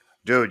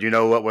Dude, you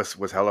know what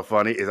was hella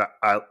funny is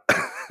I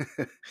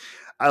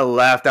I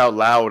laughed out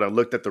loud when I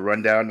looked at the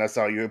rundown and I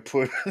saw you had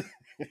put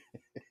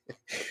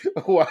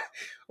why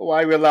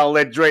why do we allow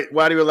Drake?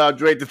 Why do we allow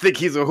Drake to think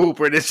he's a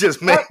hooper? And it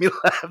just made What? me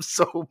laugh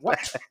so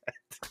What?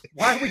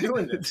 Why are we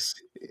doing this?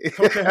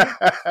 Okay.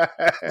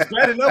 It's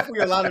bad enough we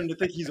allowed him to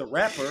think he's a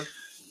rapper.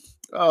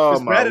 Oh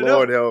It's my bad enough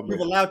Lord, help me! we've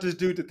allowed this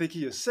dude to think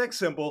he a sex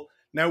symbol.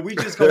 Now we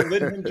just gonna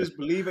let him just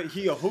believe it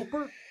he a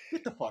hooper?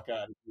 Get the fuck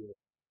out of here.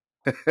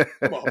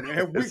 Come on,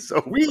 man. It's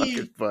so fucking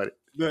We funny.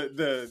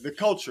 the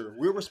culture,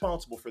 we're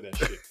responsible for that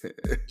shit.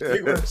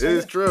 Dig what I'm It saying?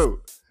 is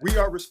true. We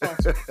are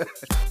responsible for that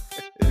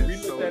shit. It We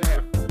is let so that true.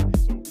 happen.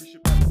 So we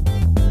should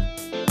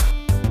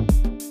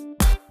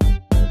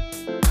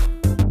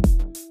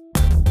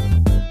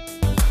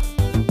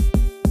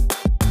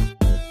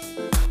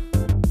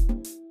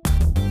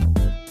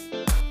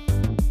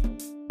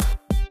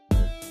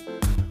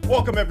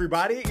Welcome,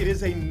 everybody. It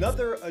is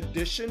another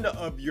edition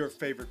of your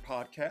favorite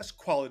podcast,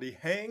 Quality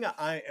Hang.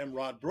 I am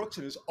Rod Brooks,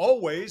 and as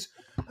always,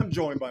 I'm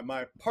joined by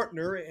my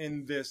partner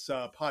in this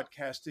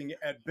podcasting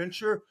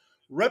adventure,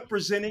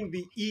 representing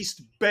the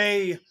East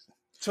Bay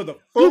to the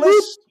Whoop, whoop.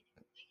 fullest,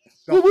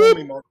 the Whoop, whoop.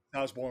 homie Marcus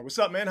Osborne. What's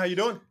up, man? How you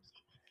doing?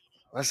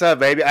 What's up,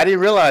 baby? I didn't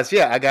realize.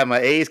 Yeah, I got my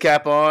A's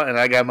cap on and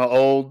I got my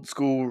old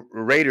school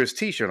Raiders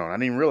T-shirt on. I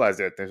didn't even realize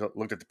that. I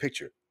looked at the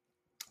picture.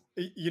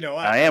 You know,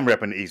 I am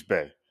repping the East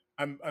Bay.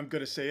 I'm going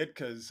to say it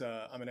because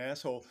I'm an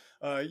asshole.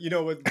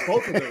 With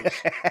both of those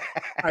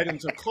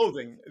items of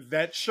clothing,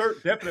 that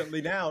shirt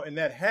definitely now and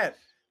that hat,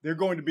 they're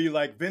going to be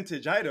like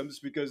vintage items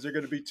because they're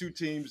going to be two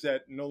teams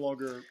that no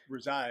longer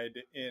reside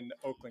in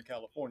Oakland,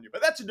 California.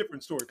 But that's a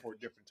different story for a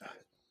different time.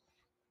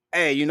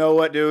 Hey, you know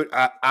what, dude?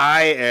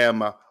 I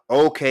am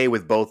okay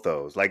with both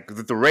those. Like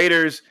the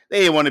Raiders, they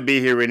didn't want to be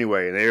here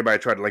anyway, and everybody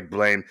tried to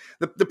blame.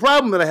 The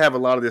problem that I have a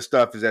lot of this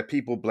stuff is that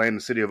people blame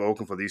the city of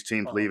Oakland for these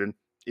teams leaving.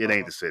 It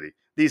ain't the city.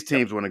 These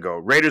teams want to go.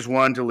 Raiders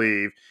wanted to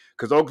leave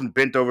because Oakland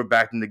bent over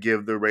back them to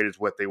give the Raiders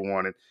what they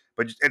wanted.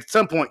 But at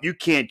some point, you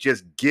can't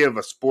just give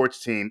a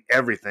sports team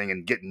everything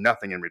and get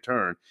nothing in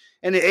return.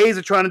 And the A's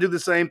are trying to do the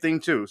same thing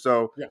too.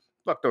 So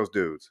fuck those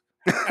dudes.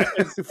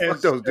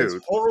 Fuck those dudes.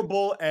 As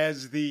horrible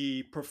as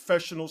the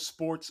professional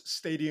sports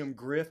stadium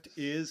grift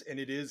is, and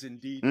it is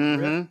indeed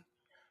grift,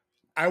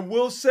 I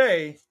will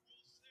say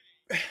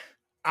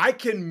I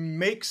can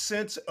make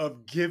sense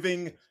of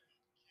giving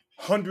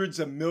hundreds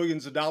of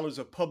millions of dollars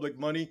of public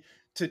money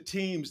to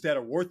teams that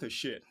are worth a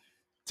shit.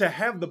 To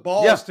have the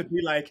balls to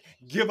be like,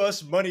 give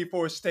us money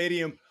for a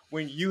stadium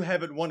when you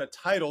haven't won a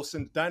title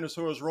since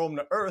dinosaurs roamed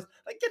the earth,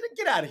 like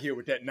get out of here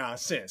with that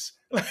nonsense.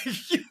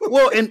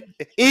 Well, and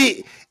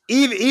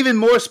even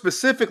more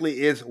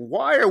specifically is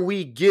why are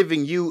we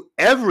giving you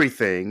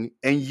everything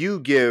and you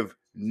give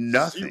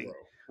nothing? Zero.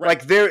 Right.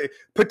 Like they're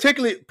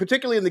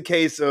particularly in the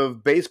case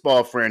of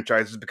baseball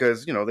franchises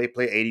because they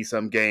play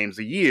 80-some games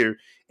a year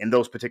in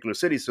those particular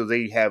cities, so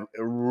they have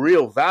a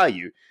real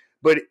value.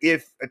 But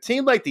if a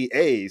team like the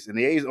A's and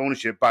the A's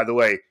ownership, by the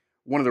way,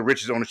 one of the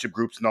richest ownership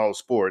groups in all of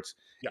sports,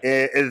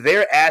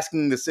 they're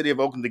asking the city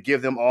of Oakland to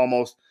give them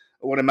almost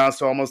what amounts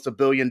to almost $1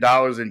 billion in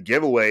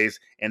giveaways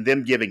and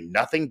them giving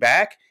nothing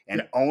back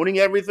and owning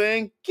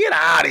everything. Get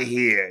out of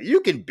here. You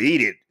can beat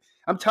it.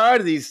 I'm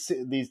tired of these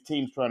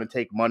teams trying to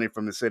take money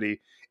from the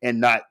city and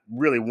not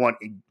really want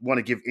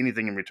to give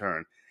anything in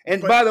return.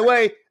 And by the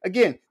way,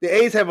 again, the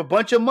A's have a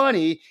bunch of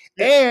money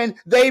and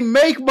they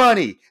make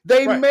money.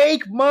 They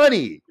make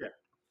money. Yeah.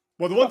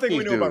 Well, the one thing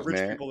we know about rich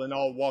man. people in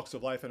all walks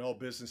of life and all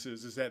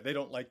businesses is that they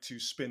don't like to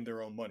spend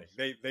their own money.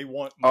 They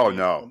want money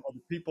from other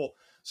people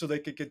so they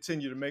can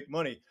continue to make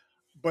money.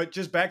 But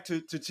just back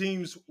to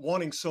teams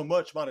wanting so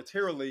much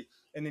monetarily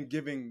and then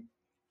giving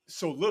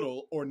so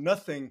little or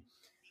nothing,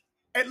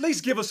 at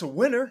least give us a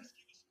winner.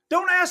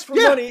 Don't ask for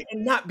money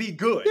and not be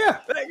good. Yeah.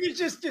 You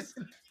just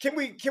can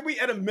we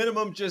at a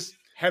minimum just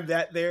have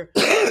that there?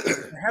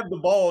 Have the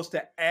balls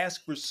to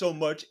ask for so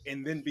much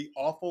and then be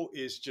awful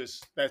is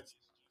just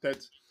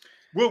that's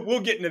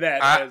we'll get into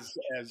that as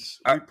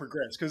we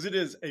progress because it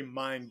is a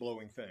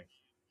mind-blowing thing.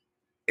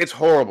 It's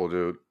horrible,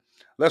 dude.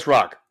 Let's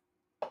rock.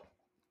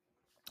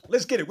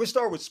 Let's get it. We'll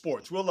start with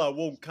sports.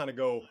 We'll kind of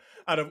go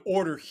out of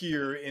order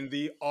here in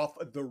the off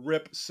the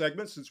rip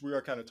segment since we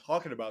are kind of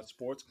talking about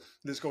sports.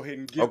 Let's go ahead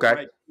and get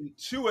right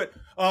into it.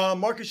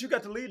 Marcus, you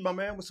got the lead, my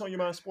man. What's on your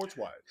mind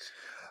sports-wise?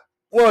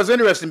 Well, it's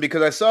interesting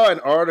because I saw an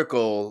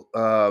article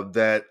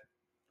that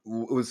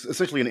was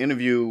essentially an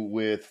interview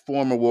with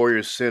former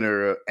Warriors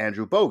center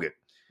Andrew Bogut.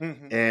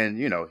 Mm-hmm. And,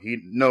 he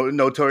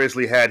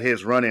notoriously had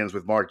his run-ins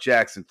with Mark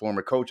Jackson,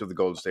 former coach of the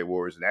Golden State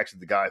Warriors, and actually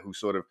the guy who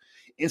sort of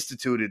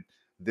instituted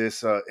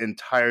this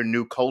entire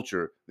new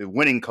culture, the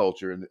winning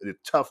culture, and the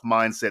tough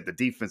mindset, the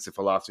defensive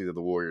philosophy of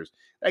the Warriors.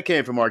 That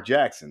came from Mark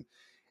Jackson.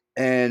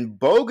 And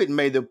Bogut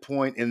made the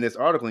point in this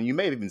article, and you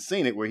may have even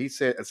seen it, where he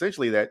said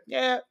essentially that,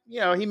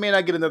 he may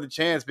not get another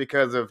chance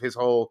because of his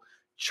whole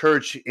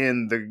church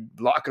in the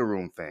locker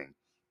room thing.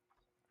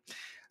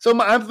 So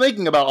I'm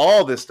thinking about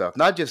all this stuff,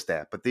 not just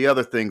that, but the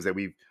other things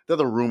the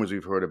other rumors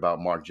we've heard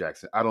about Mark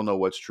Jackson. I don't know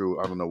what's true.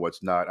 I don't know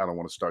what's not. I don't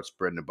want to start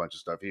spreading a bunch of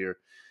stuff here.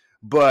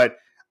 But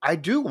I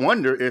do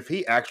wonder if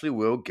he actually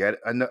will get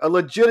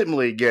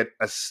legitimately get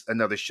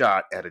another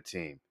shot at a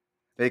team,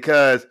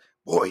 because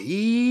boy,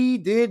 he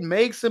did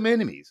make some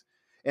enemies,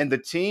 and the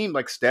team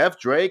like Steph,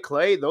 Dre,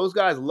 Klay, those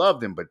guys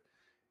loved him. But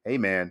hey,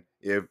 man,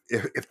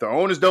 if the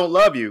owners don't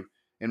love you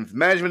and if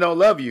management don't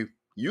love you,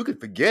 you can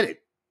forget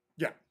it.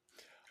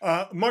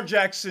 Yeah. Mark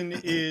Jackson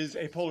is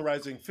a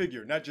polarizing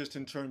figure, not just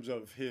in terms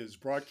of his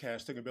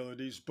broadcasting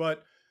abilities,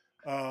 but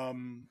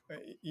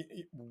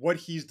what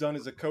he's done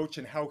as a coach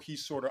and how he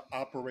sort of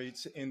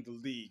operates in the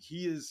league.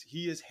 He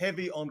is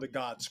heavy on the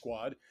God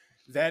Squad.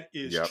 That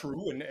is Yep.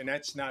 true, and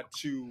that's not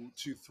to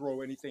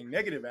throw anything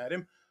negative at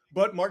him.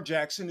 But Mark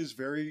Jackson is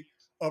very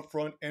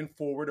upfront and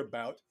forward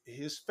about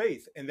his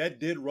faith, and that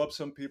did rub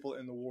some people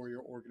in the Warrior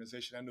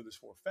organization. I know this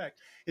for a fact.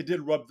 It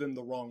did rub them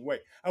the wrong way.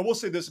 I will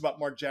say this about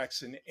Mark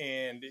Jackson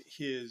and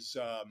his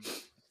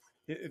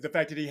the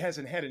fact that he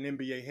hasn't had an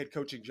NBA head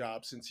coaching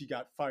job since he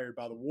got fired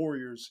by the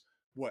Warriors,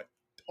 what,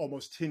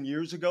 almost 10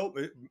 years ago,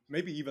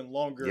 maybe even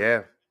longer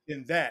Yeah.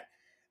 than that.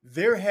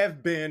 There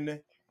have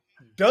been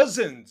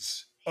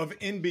dozens of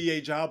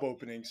NBA job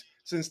openings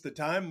since the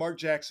time Mark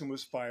Jackson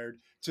was fired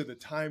to the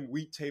time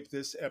we taped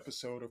this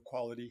episode of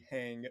Quality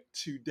Hang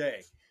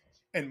today.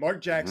 And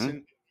Mark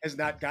Jackson has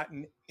not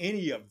gotten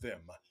any of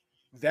them.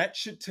 That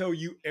should tell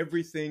you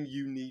everything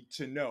you need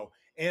to know.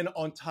 And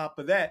on top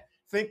of that,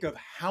 think of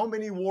how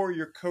many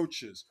Warrior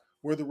coaches,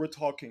 whether we're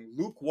talking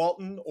Luke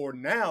Walton or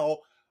now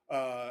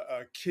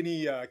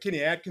Kenny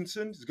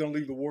Atkinson is going to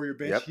leave the Warrior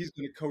bench. Yep. He's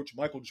going to coach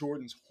Michael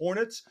Jordan's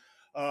Hornets.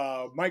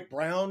 Mike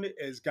Brown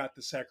has got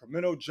the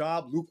Sacramento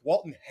job. Luke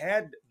Walton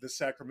had the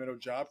Sacramento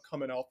job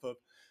coming off of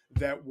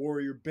that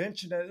Warrior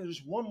bench. And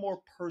there's one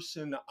more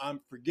person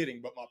I'm forgetting.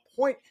 But my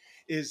point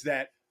is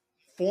that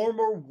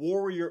former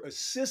Warrior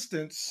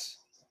assistants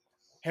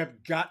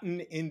have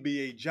gotten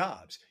NBA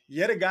jobs.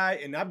 Yet a guy,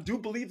 and I do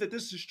believe that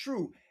this is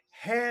true,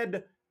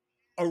 had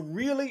a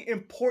really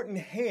important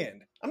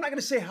hand. I'm not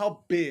going to say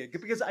how big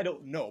because I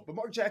don't know, but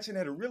Mark Jackson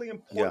had a really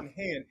important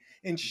hand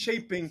in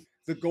shaping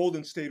the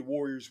Golden State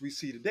Warriors we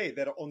see today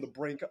that are on the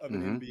brink of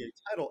an NBA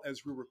title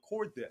as we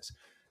record this.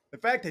 The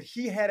fact that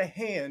he had a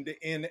hand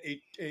in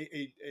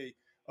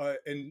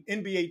an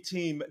NBA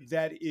team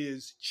that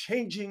is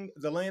changing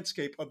the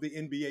landscape of the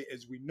NBA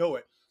as we know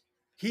it.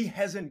 He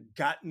hasn't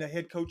gotten a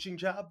head coaching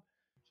job,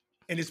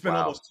 and it's been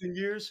almost 10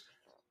 years.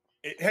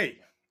 Hey,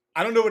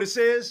 I don't know what it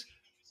says,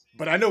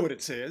 but I know what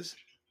it says,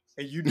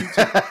 and you do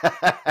too.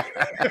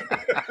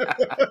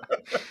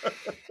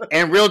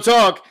 And real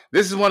talk,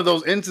 this is one of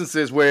those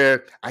instances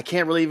where I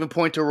can't really even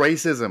point to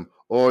racism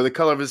or the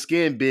color of his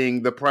skin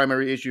being the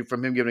primary issue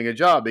from him getting a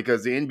job,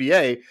 because the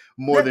NBA,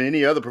 more than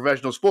any other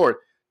professional sport,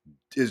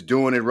 is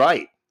doing it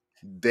right.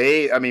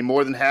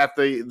 More than half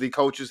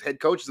the head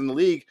coaches in the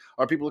league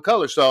are people of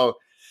color. So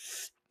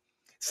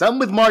something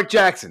with Mark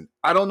Jackson.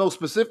 I don't know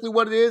specifically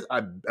what it is.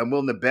 I'm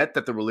willing to bet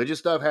that the religious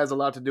stuff has a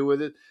lot to do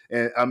with it.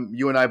 And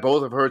you and I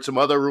both have heard some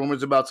other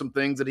rumors about some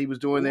things that he was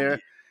doing there.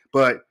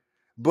 But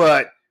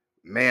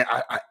man,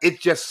 it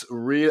just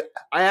real.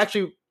 I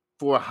actually,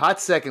 for a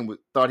hot second,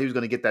 thought he was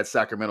going to get that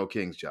Sacramento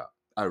Kings job.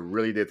 I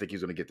really did think he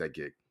was going to get that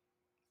gig.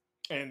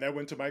 And that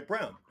went to Mike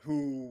Brown,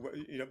 who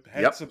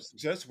had some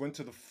success, went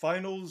to the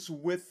finals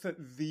with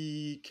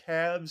the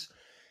Cavs,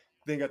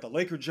 then got the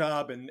Laker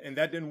job, and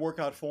that didn't work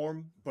out for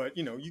him. But,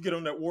 you get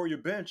on that Warrior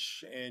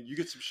bench and you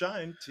get some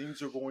shine,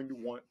 teams are going to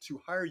want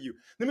to hire you.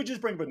 Let me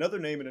just bring up another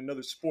name in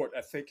another sport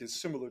I think is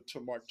similar to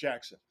Mark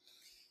Jackson.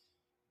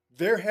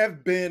 There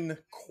have been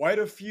quite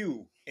a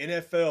few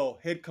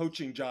NFL head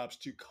coaching jobs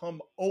to come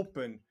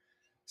open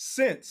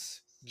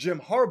since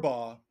Jim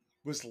Harbaugh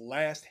was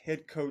last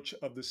head coach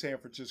of the San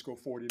Francisco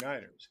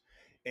 49ers.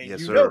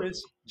 And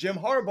notice Jim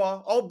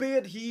Harbaugh,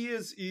 albeit he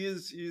is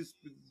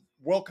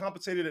well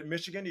compensated at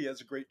Michigan, he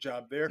has a great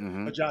job there,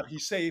 a job he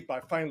saved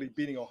by finally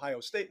beating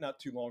Ohio State not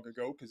too long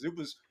ago, because it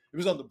was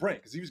on the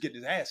brink, because he was getting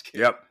his ass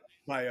kicked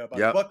by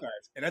the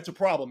Buckeyes. And that's a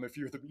problem if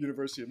you're the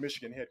University of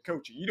Michigan head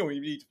coach. You don't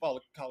even need to follow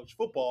college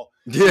football.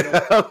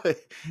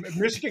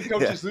 Michigan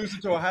coaches losing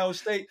to Ohio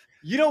State.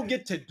 You don't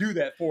get to do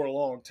that for a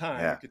long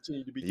time. You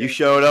continue to be. You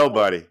sure know,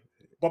 buddy.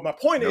 But my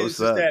point is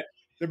that there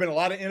have been a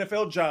lot of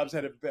NFL jobs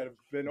that have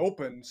been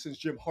open since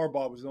Jim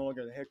Harbaugh was no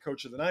longer the head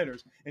coach of the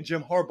Niners, and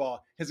Jim Harbaugh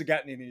hasn't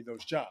gotten any of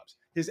those jobs.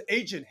 His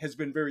agent has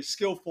been very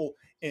skillful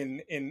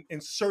in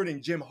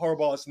inserting Jim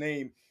Harbaugh's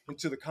name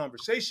into the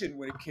conversation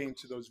when it came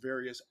to those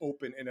various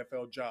open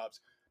NFL jobs.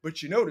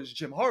 But you notice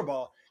Jim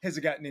Harbaugh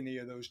hasn't gotten any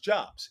of those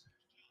jobs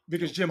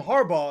because Jim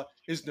Harbaugh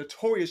is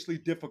notoriously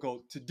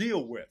difficult to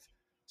deal with.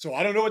 So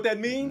I don't know what that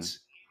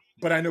means,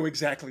 but I know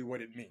exactly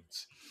what it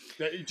means.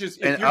 If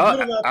you're good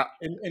enough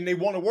and they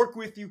want to work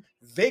with you,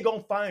 they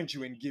gonna find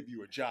you and give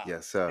you a job.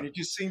 Yes, sir. And it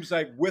just seems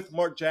like with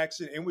Mark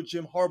Jackson and with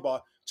Jim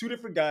Harbaugh, two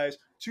different guys,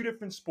 two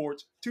different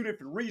sports, two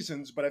different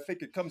reasons. But I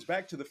think it comes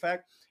back to the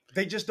fact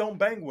they just don't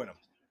bang with them.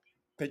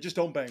 They just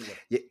don't bang with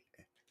them.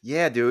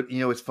 Yeah, dude.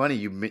 It's funny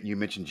you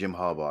mentioned Jim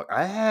Harbaugh.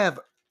 I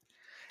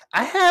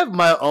have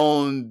my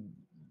own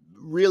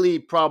really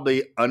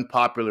probably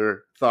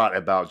unpopular thought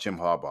about Jim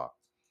Harbaugh.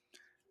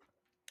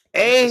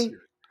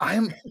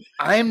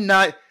 I'm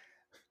not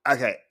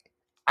okay.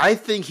 I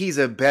think he's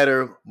a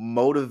better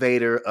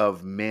motivator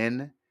of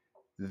men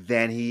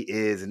than he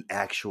is an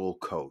actual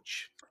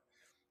coach.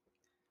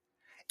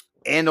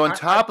 And on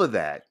top of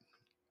that,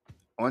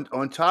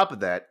 on top of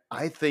that,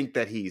 I think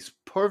that he's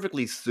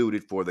perfectly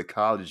suited for the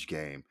college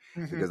game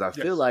because I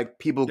feel Yes, like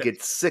people yes,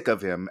 get sick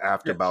of him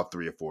after yes, about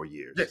 3 or 4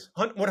 years. yes,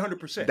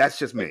 100%. That's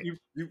just me.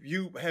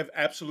 You have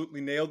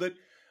absolutely nailed it.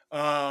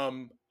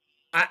 Um,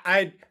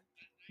 I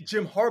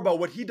Jim Harbaugh,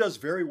 what he does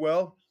very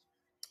well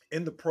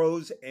in the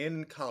pros and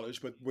in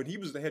college, but when he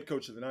was the head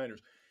coach of the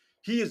Niners,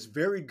 he is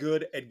very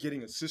good at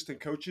getting assistant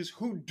coaches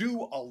who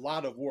do a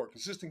lot of work.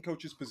 Assistant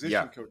coaches, Yeah.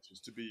 position coaches,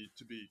 to be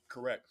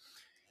correct.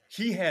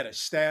 He had a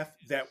staff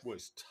that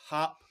was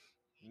top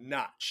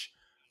notch.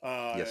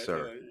 Yes,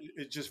 sir.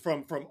 It just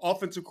from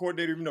offensive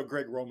coordinator, even though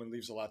Greg Roman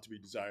leaves a lot to be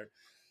desired.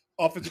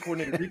 Offensive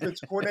coordinator,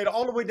 defensive coordinator,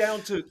 all the way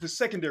down to the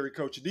secondary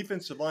coach,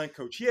 defensive line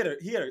coach. He had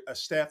a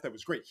staff that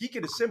was great. He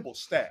could assemble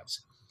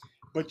staffs.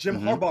 But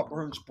Jim Harbaugh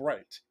burns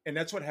bright, and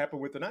that's what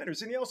happened with the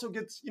Niners. And he also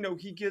gets, he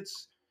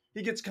gets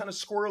kind of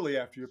squirrely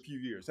after a few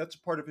years. That's a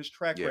part of his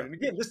track record. And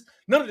again,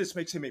 none of this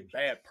makes him a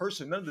bad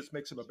person. None of this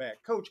makes him a bad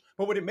coach.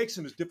 But what it makes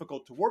him is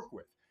difficult to work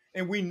with.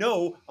 And we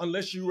know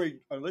unless you were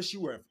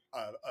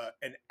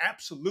an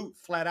absolute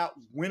flat out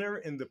winner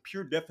in the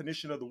pure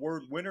definition of the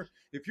word winner,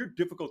 if you're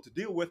difficult to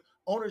deal with,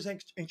 owners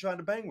ain't trying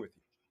to bang with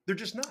you. They're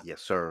just not.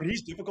 Yes, sir. And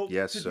he's difficult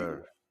to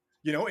deal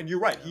with. And you're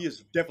right. He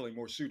is definitely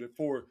more suited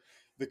for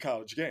the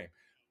college game.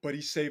 But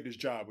he saved his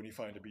job when he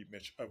finally beat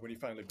Mitch. When he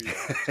finally beat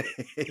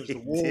because the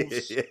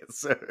Wolves, yes,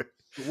 sir.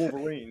 The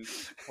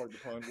Wolverines, pardon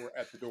the pun, were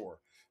at the door.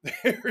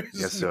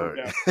 Yes, sir.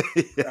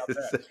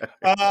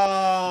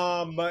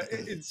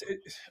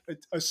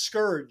 A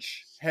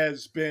scourge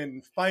has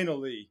been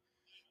finally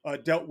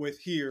dealt with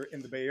here in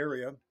the Bay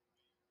Area.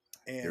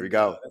 And here we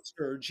go. That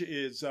scourge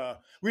is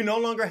we no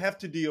longer have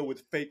to deal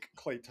with fake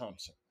Klay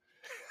Thompson.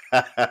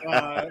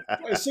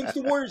 Since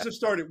the Warriors have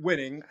started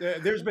winning,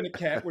 there's been a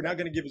cat. We're not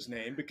going to give his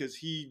name because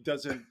he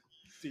doesn't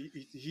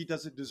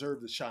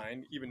deserve the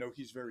shine, even though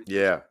he's very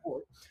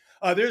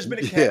there's been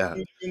a cat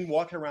who's been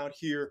walking around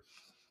here,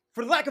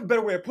 for lack of a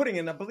better way of putting it,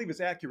 and I believe it's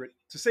accurate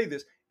to say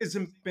this, has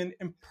been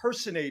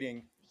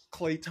impersonating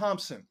Klay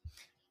Thompson.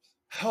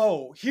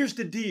 Oh, here's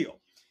the deal.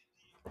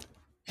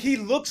 He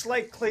looks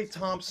like Klay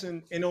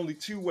Thompson in only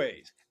two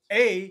ways.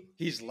 A,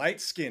 he's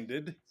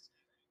light-skinned,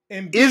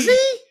 and B, is he?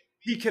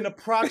 He can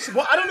approximate.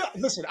 Well, I don't know.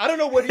 Listen, I don't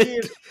know what he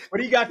is,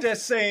 but he got that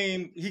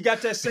same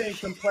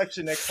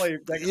complexion that Klay.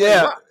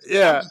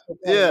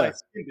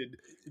 Light-skinned,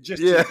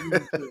 just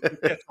to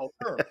catch all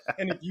term.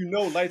 And if you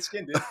know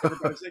light-skinned,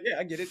 everybody's like, yeah,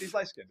 I get it. He's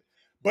light-skinned,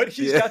 but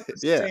he's got the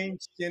same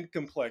skin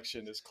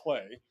complexion as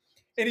Klay,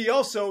 and he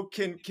also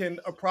can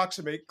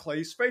approximate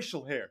Klay's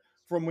facial hair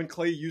from when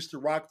Klay used to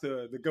rock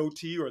the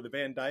goatee or the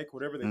Van Dyke,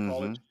 whatever they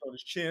call it, on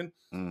his chin,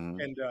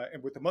 and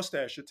with the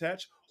mustache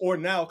attached, or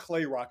now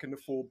Klay rocking the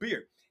full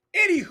beard.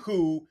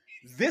 Anywho,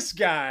 this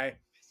guy,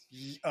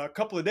 a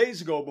couple of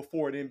days ago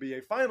before an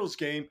NBA Finals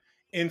game,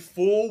 in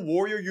full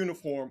Warrior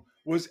uniform,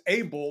 was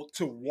able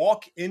to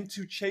walk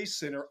into Chase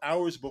Center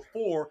hours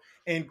before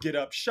and get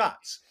up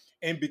shots.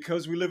 And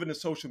because we live in a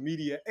social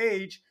media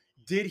age,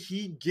 did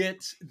he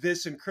get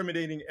this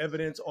incriminating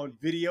evidence on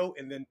video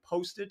and then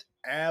post it?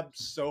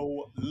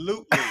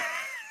 Absolutely.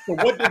 So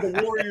what did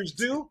the Warriors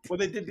do? Well,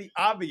 they did the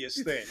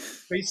obvious thing.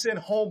 They sent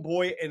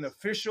homeboy an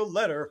official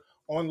letter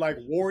on like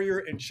Warrior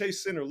and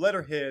Chase Center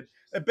letterhead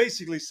that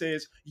basically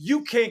says,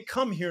 you can't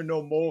come here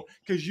no more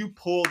because you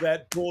pull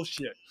that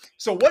bullshit.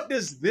 So what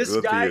does this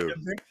guy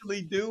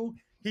eventually do?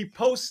 He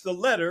posts the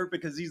letter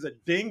because he's a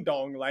ding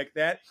dong like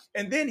that.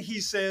 And then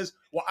he says,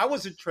 well, I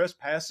wasn't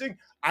trespassing.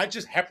 I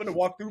just happened to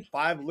walk through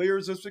 5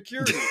 layers of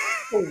security.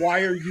 So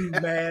why are you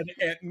mad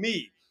at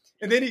me?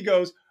 And then he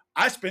goes,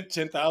 I spent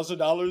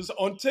 $10,000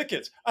 on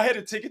tickets. I had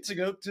a ticket to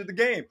go to the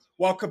game,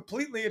 while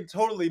completely and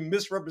totally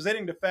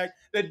misrepresenting the fact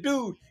that,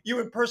 dude, you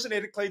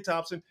impersonated Klay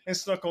Thompson and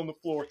snuck on the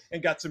floor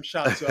and got some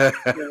shots up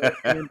in the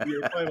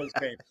NBA Finals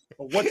game.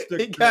 But what's the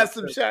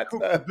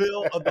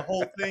bill of the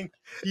whole thing?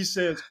 He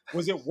says,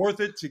 was it worth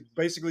it to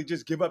basically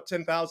just give up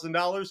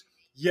 $10,000?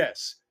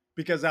 Yes,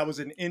 because I was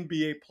an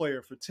NBA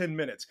player for 10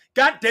 minutes.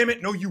 God damn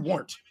it, no, you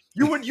weren't.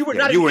 You were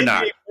not an NBA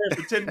player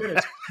for 10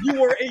 minutes. You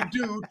were a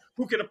dude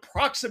who could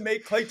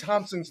approximate Klay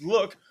Thompson's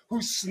look,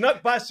 who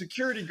snuck by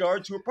security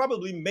guards who were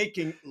probably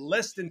making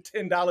less than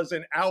 $10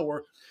 an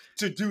hour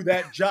to do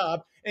that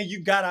job, and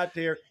you got out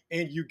there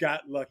and you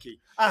got lucky.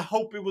 I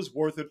hope it was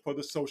worth it for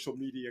the social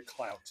media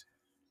clout.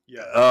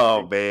 Yeah.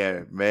 Oh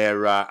man,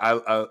 Rob,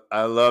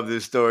 I love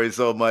this story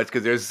so much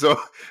because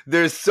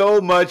there's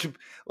so much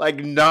like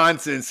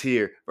nonsense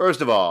here. First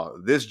of all,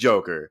 this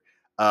Joker,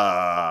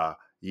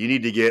 you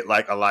need to get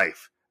like a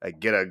life, like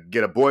get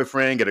a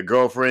boyfriend, get a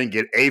girlfriend,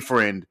 get a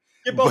friend,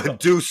 but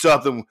do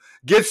something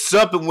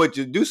with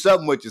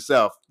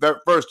yourself.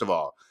 First of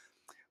all,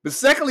 but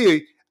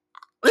secondly,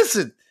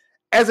 listen,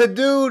 as a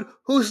dude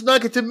who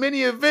snuck into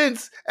many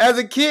events as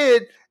a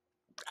kid,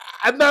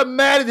 I'm not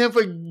mad at him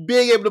for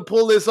being able to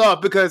pull this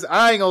off because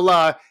I ain't gonna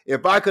lie,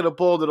 if I could have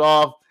pulled it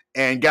off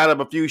and got up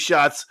a few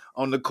shots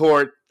on the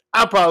court,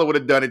 I probably would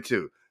have done it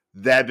too.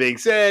 That being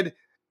said,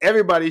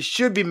 everybody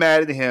should be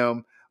mad at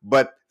him,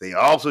 but they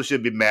also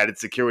should be mad at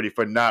security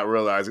for not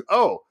realizing,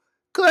 oh,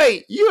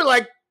 Klay, you're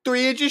like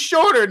 3 inches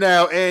shorter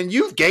now, and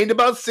you've gained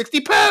about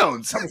 60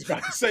 pounds. I was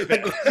about to say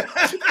that.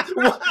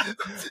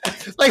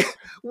 Like,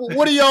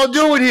 what are y'all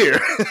doing here?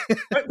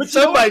 But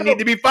somebody need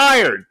to be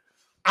fired.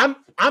 I'm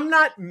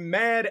not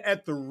mad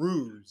at the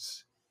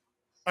ruse.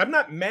 I'm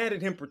not mad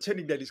at him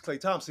pretending that he's Klay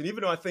Thompson,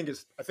 even though I think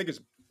it's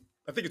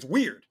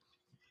weird.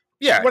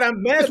 Yeah, what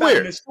I'm mad about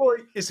in this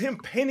story is him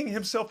painting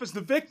himself as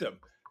the victim.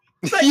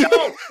 It's like,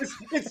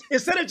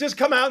 instead of just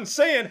come out and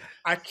saying,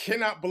 I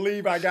cannot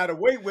believe I got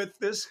away with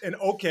this, and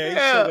so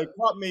they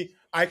caught me,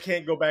 I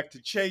can't go back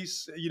to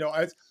Chase.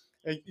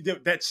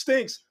 That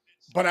stinks,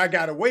 but I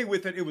got away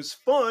with it. It was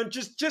fun.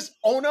 Just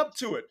own up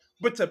to it.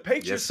 But to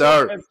paint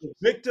yourself as the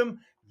victim,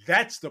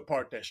 that's the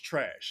part that's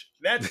trash.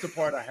 That's the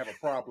part I have a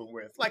problem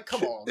with. Like,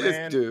 come on,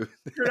 man. You're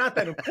not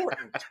that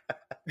important.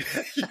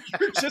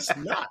 You're just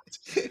not.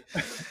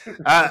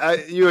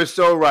 You are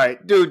so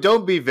right. Dude,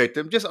 don't be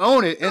victim. Just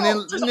own it and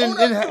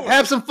then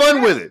have some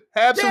fun with it.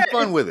 Have some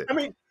fun with it. I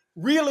mean,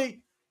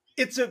 really,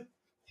 I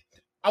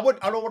don't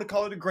want to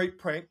call it a great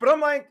prank, but I'm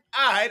like,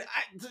 I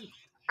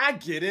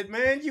get it,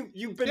 man.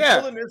 You've been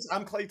pulling this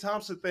I'm Klay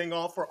Thompson thing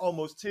off for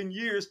almost 10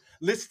 years.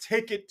 Let's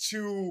take it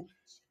to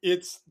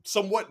its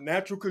somewhat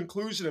natural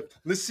conclusion of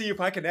let's see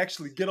if I can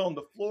actually get on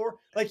the floor.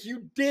 Like,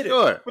 you did it.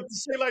 But to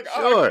say like,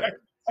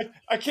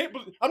 I can't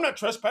believe I'm not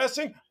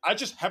trespassing. I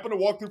just happen to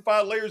walk through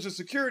 5 layers of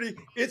security.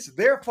 It's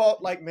their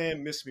fault. Like,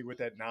 man, miss me with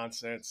that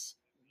nonsense.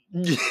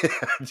 Yeah,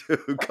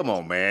 dude, come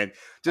on, man.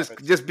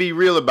 Just be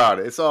real about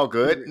it. It's all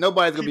good.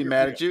 Nobody's gonna be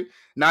mad at you.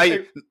 Now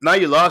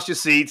you lost your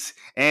seats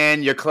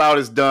and your cloud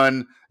is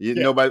done.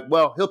 Nobody.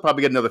 Well, he'll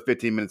probably get another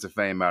 15 minutes of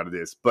fame out of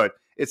this, but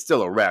it's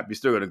still a wrap. You're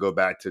still gonna go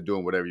back to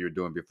doing whatever you're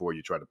doing before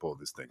you try to pull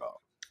this thing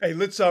off. Hey,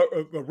 let's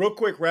real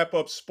quick wrap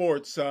up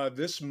sports.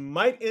 This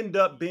might end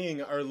up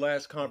being our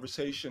last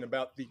conversation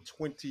about the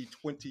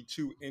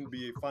 2022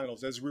 NBA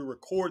Finals. As we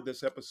record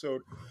this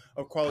episode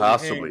of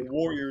Quality Hang, the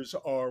Warriors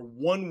are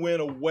 1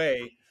 win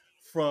away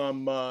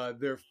from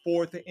their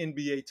 4th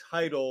NBA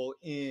title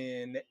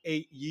in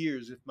 8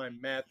 years, if my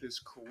math is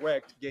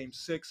correct. Game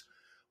 6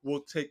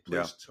 will take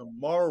place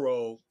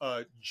tomorrow,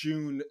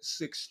 June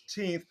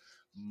 16th.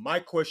 My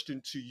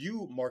question to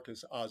you,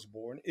 Marcus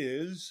Osborne,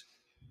 is: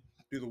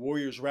 do the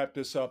Warriors wrap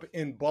this up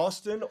in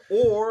Boston,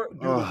 or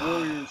do the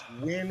Warriors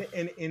win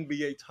an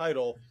NBA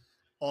title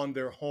on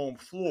their home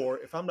floor?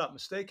 If I'm not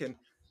mistaken,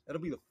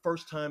 that'll be the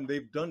first time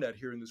they've done that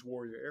here in this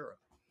Warrior era.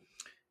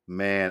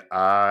 Man,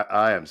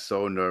 I am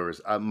so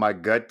nervous. My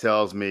gut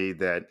tells me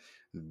that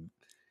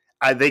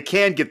they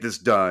can get this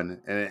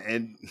done,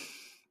 and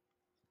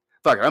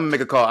fuck, I'm gonna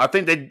make a call. I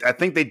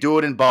think they do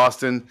it in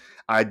Boston.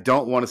 I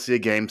don't want to see a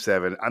Game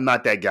 7. I'm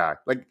not that guy.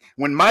 Like,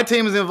 when my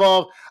team is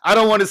involved, I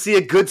don't want to see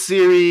a good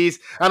series.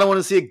 I don't want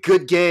to see a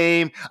good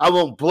game. I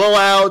want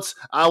blowouts.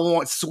 I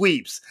want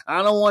sweeps.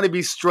 I don't want to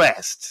be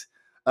stressed.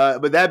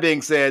 But that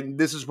being said,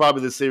 this is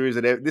probably the series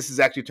this has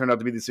actually turned out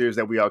to be the series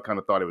that we all kind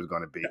of thought it was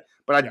going to be.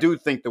 But I do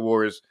think the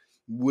Warriors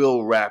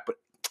will wrap it.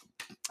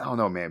 I don't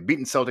know, man.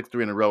 Beating Celtics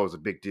 3 in a row is a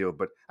big deal,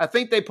 but I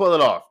think they pull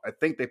it off.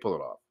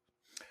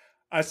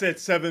 I said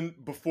 7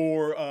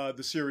 before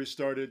the series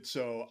started,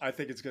 so I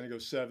think it's going to go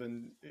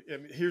 7. I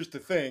mean, here's the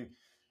thing.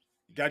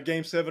 You got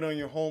Game 7 on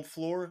your home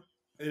floor.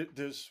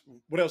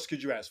 What else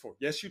could you ask for?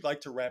 Yes, you'd like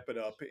to wrap it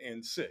up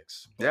in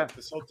 6. But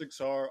the Celtics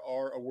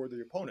are a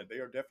worthy opponent. They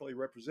are definitely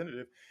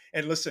representative.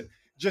 And listen,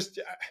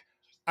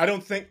 I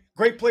don't think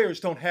great players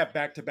don't have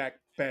back-to-back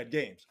bad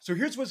games. So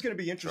here's what's going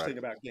to be interesting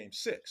about Game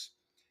 6.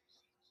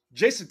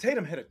 Jason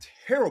Tatum had a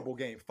terrible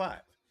Game 5,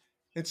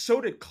 and so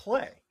did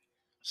Klay.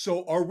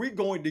 So are we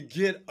going to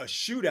get a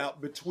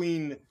shootout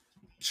between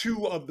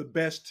 2 of the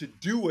best to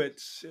do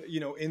it,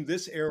 in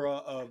this era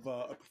of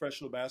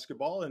professional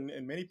basketball?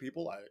 And many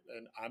people,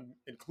 and I'm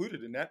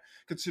included in that,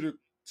 consider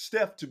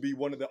Steph to be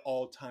one of the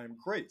all-time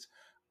greats.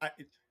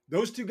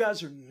 Those 2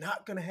 guys are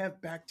not going to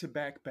have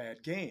back-to-back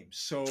bad games.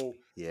 So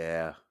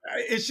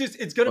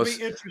it's going to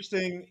be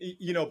interesting.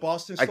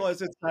 Boston still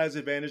has its size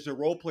advantage. The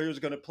role players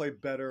are going to play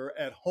better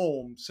at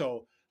home.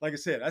 So, like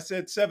I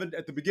said 7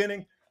 at the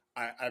beginning.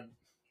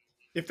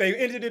 If they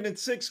ended it in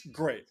 6,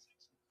 great.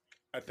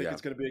 I think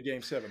it's going to be a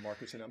Game 7,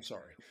 Marcus, and I'm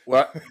sorry.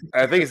 Well,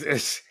 I think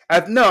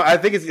I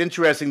think it's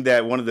interesting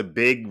that one of the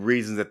big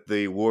reasons that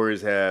the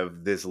Warriors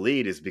have this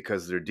lead is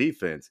because of their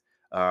defense,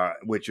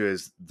 which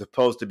is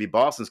supposed to be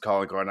Boston's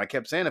calling card. And I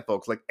kept saying to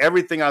folks, like,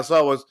 everything I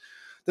saw was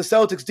the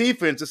Celtics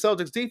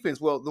defense.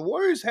 Well, the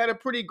Warriors had a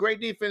pretty great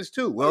defense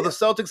too. Well, the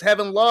Celtics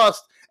haven't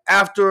lost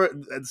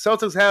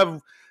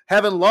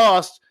haven't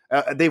lost.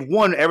 They've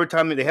won every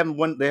time. They haven't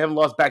won. They haven't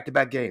lost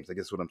back-to-back games. I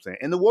guess what I'm saying.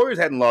 And the Warriors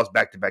hadn't lost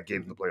back-to-back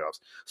games in the playoffs,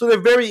 so they're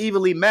very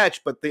evenly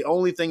matched. But the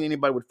only thing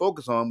anybody would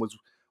focus on was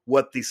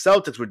what the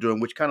Celtics were doing,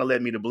 which kind of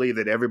led me to believe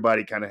that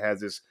everybody kind of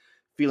has this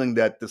feeling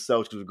that the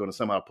Celtics were going to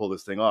somehow pull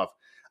this thing off.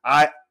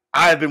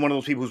 I've been one of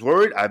those people who's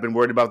worried. I've been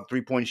worried about the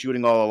 3-point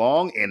shooting all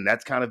along, and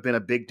that's kind of been a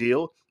big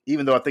deal,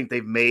 even though I think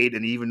they've made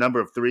an even number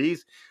of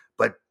threes.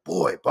 But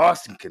boy,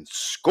 Boston can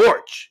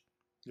scorch.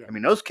 Yeah. I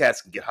mean, those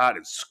cats can get hot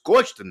and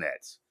scorch the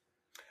Nets.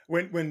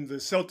 When the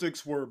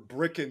Celtics were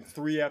bricking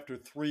 3 after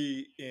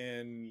 3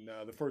 in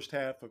the first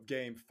half of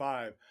Game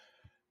 5,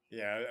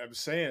 yeah, I was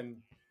saying,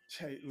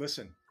 hey,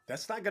 listen,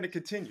 that's not going to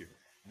continue.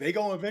 They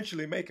going to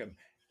eventually make them.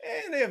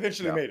 And they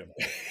eventually made them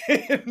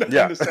in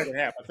the second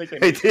half. I think they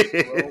made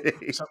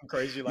it something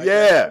crazy like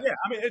that. Yeah,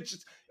 I mean, it's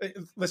just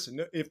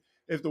listen.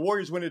 If the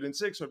Warriors win it in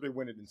 6 or if they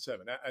win it in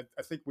 7, I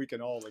think we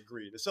can all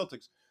agree the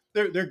Celtics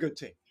they're a good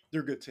team.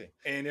 They're a good team.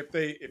 And if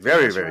they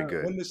very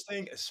good win this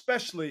thing,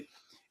 especially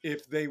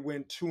if they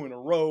win 2 in a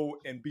row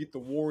and beat the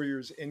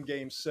Warriors in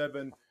Game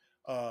 7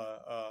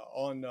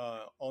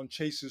 on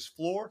Chase's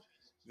floor,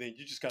 then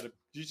you just got to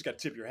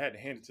tip your hat and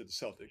hand it to the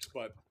Celtics.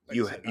 But like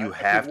you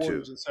have to.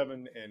 Warriors in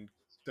 7 and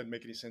doesn't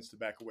make any sense to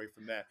back away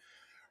from that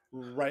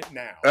right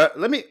now.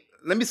 Let me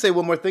say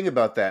one more thing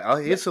about that.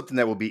 Here's something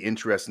that will be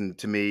interesting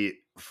to me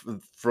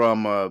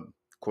from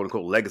quote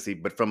unquote legacy,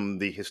 but from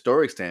the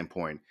historic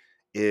standpoint,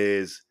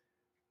 is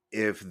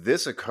if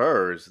this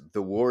occurs,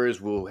 the Warriors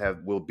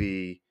will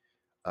be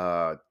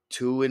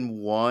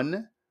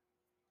 2-1.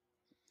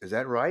 Is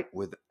that right?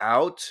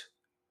 Without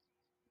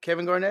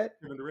Kevin Garnett?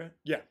 Kevin Durant?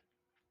 Yeah.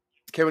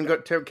 Kevin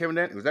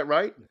Durant? Was that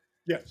right?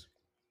 Yes.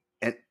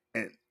 And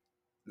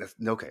that's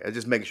okay. I'm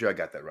just making sure I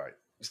got that right.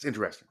 It's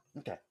interesting.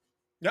 Okay.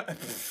 No,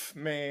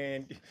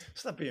 man,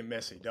 stop being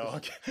messy,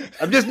 dog.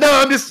 It's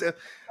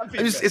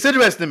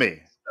interesting to me.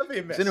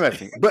 It's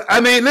interesting. But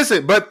I mean,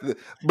 listen, but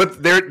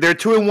they're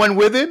 2-1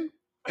 with him,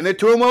 and they're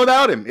 2-1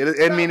 without him.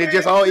 It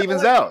just all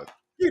evens out.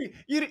 You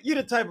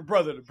the type of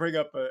brother to bring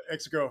up an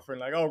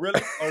ex-girlfriend like, oh really?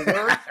 Oh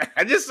word?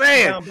 I'm just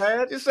saying. Down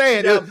bad? Just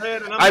saying. Down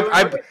bad and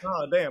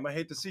oh damn! I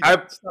hate to see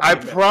that. I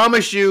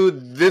promise you,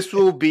 this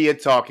will be a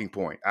talking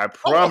point. I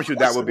promise you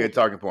that will be a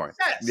talking point.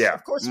 Yes, yeah,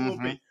 of course it will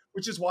be.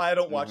 Which is why I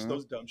don't watch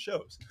those dumb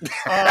shows.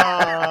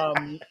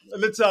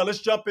 Let's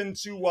jump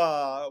into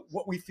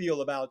what we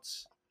feel about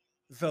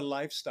the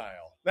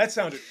lifestyle. That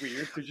sounded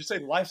weird because you say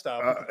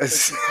lifestyle.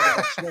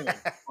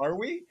 Are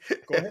we?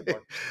 Go ahead,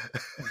 Mark.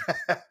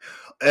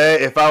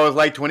 If I was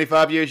like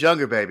 25 years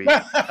younger, baby.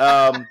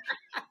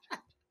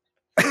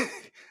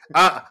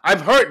 I'm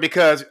hurt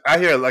because I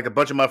hear like a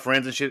bunch of my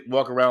friends and shit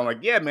walk around like,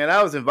 yeah, man,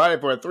 I was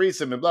invited for a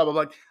threesome and blah, blah,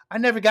 blah. I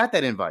never got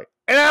that invite.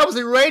 And I was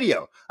in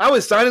radio. I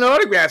was signing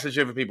autographs and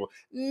shit for people.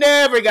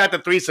 Never got the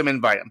threesome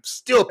invite. I'm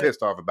still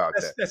pissed off about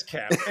that. That's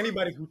cap.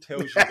 Anybody who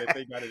tells you that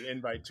they got an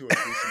invite to a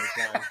threesome is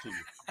lying to you.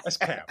 That's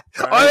cap.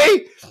 Right? Are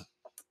they?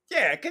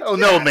 Yeah. Oh,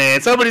 no,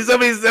 man. Some of this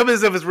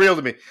stuff is real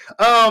to me.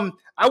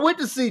 I went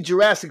to see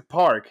Jurassic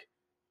Park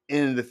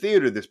in the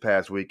theater this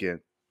past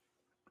weekend.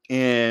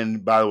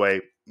 And by the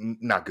way,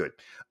 not good.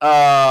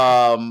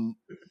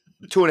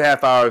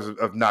 2.5 hours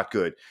of not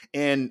good.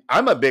 And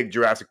I'm a big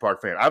Jurassic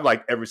Park fan. I've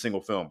liked every single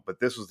film, but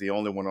this was the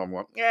only one I'm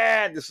going,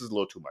 this is a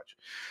little too much.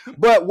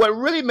 But what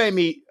really made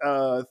me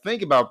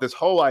think about this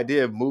whole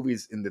idea of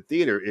movies in the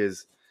theater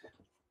is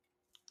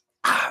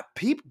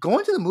people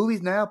going to the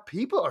movies now,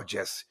 people are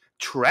just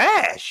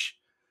trash.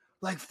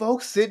 Like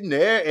folks sitting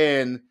there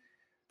and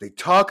they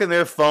talk on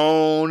their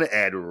phone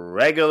at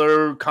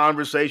regular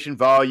conversation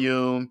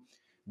volume.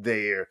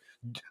 They're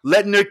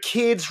letting their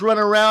kids run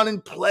around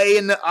and play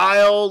in the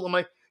aisle. I'm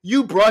like,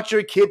 you brought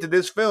your kid to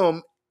this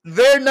film.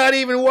 They're not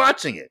even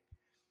watching it.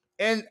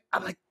 And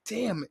I'm like,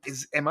 damn,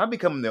 am I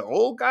becoming the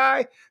old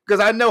guy?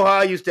 Because I know how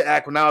I used to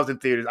act when I was in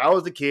theaters. I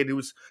was the kid who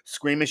was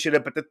screaming shit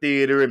up at the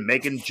theater and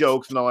making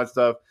jokes and all that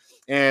stuff.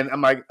 And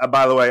I'm like,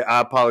 by the way,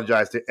 I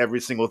apologize to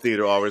every single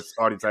theater audience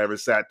I ever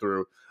sat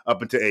through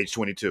up until age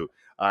 22.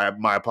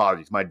 My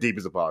apologies, my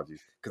deepest apologies,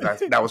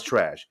 because that was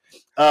trash.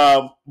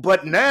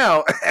 But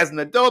now, as an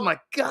adult, I'm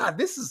like, God,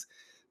 this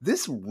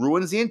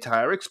ruins the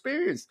entire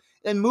experience.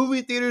 And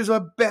movie theaters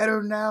are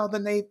better now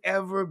than they've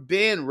ever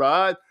been,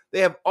 Rod. They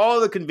have all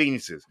the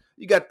conveniences.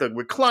 You got the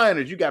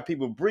recliners. You got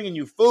people bringing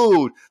you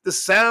food. The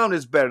sound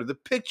is better. The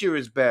picture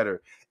is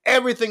better.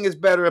 Everything is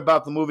better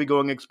about the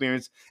movie-going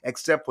experience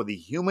except for the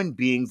human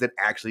beings that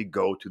actually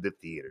go to the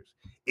theaters.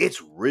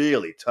 It's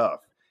really tough.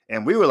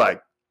 And we were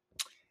like,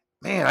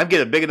 man, I'm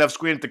getting a big enough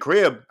screen at the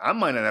crib. I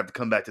might not have to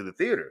come back to the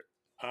theater.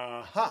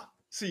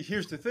 See,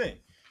 here's the thing.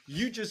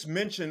 You just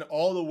mentioned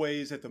all the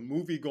ways that the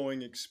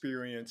movie-going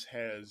experience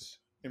has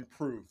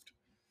improved.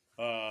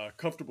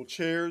 Comfortable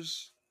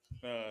chairs,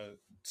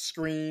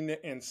 screen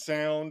and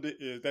sound.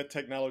 That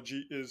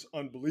technology is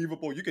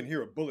unbelievable. You can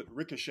hear a bullet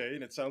ricochet,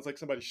 and it sounds like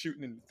somebody's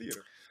shooting in the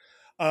theater.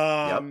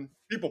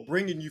 People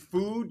bringing you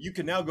food. You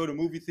can now go to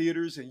movie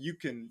theaters, and you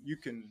can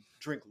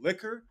drink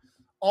liquor.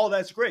 All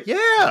that's great.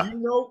 Yeah.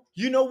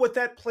 You know what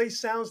that place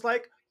sounds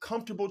like?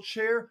 Comfortable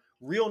chair,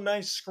 real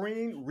nice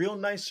screen, real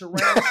nice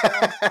surround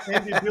sound,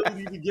 and the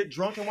ability to get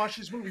drunk and watch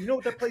this movie. You know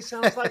what that place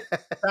sounds like?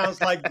 Sounds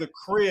like the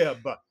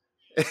crib.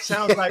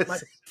 Sounds like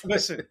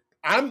listen,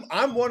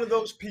 I'm one of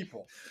those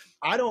people.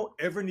 I don't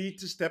ever need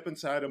to step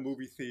inside a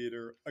movie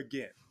theater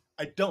again.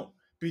 I don't,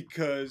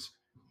 because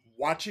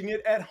watching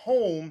it at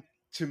home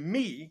to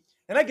me,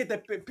 and I get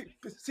that.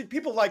 See,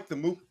 people like the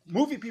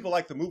movie. People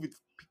like the movie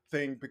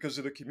thing because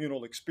of the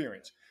communal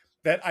experience.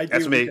 That That's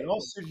idea we me. can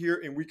all sit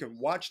here and we can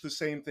watch the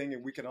same thing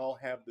and we can all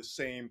have the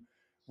same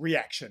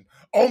reaction.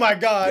 Oh my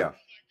God, Yeah.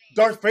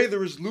 Darth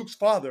Vader is Luke's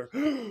father.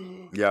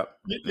 Yeah.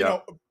 You Yeah.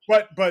 know,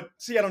 but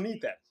see, I don't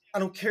need that. I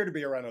don't care to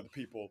be around other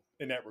people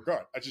in that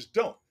regard. I just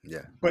don't.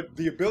 Yeah. But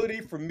the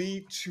ability for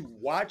me to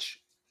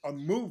watch a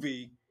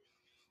movie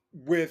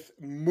with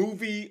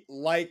movie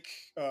like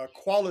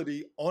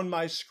quality on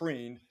my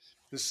screen,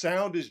 the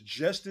sound is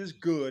just as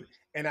good,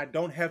 and I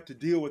don't have to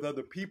deal with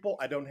other people.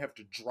 I don't have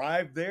to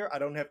drive there. I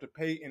don't have to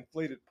pay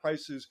inflated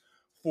prices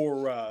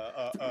for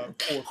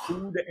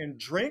food and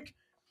drink.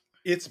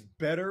 It's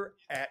better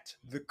at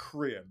the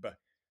crib.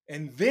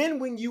 And then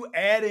when you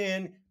add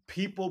in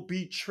people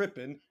be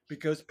tripping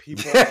because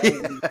people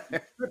always be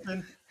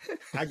tripping,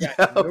 I got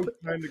no Yep.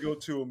 time to go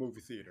to a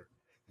movie theater.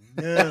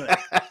 None.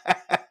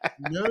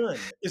 None.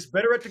 It's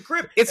better at the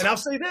crib. It's And I'll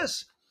say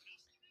this,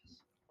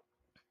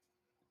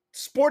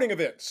 sporting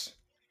events,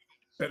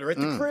 better at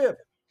the mm, crib.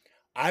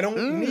 I don't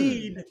mm,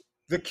 need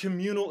the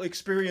communal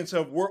experience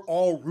of we're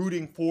all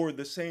rooting for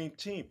the same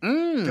team.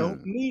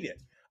 Don't mm, need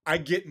it. I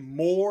get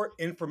more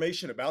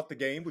information about the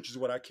game, which is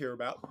what I care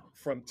about,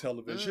 from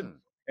television. mm.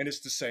 And it's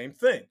the same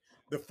thing.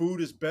 The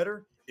food is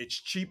better, it's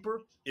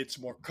cheaper, it's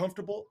more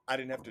comfortable. I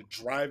didn't have to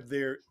drive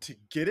there to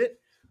get it,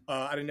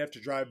 I didn't have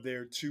to drive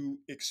there to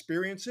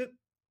experience it.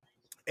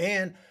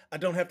 And I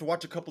don't have to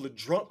watch a couple of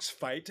drunks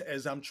fight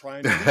as I'm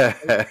trying to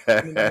leave.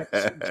 And then I have to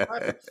sit in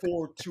traffic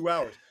for 2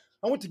 hours.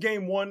 I went to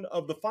game one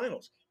of the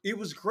finals. It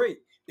was great.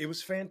 It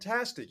was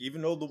fantastic.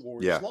 Even though the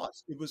Warriors Yeah.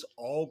 lost, it was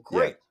all Yeah.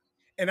 great.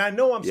 And I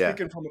know I'm Yeah.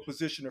 speaking from a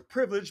position of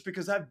privilege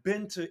because I've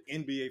been to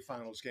NBA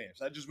finals games,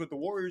 not just with the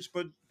Warriors,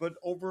 but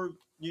over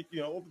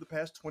over the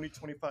past 20,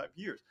 25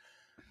 years.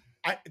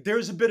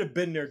 There's a bit of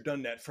been there,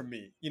 done that for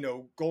me,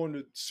 going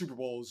to Super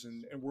Bowls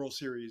and World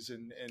Series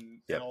and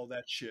Yeah. all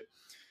that shit.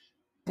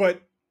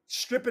 But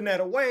stripping that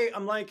away,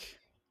 I'm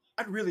like,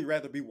 I'd really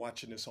rather be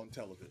watching this on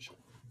television.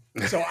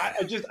 So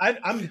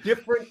I'm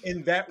different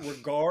in that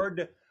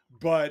regard.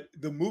 But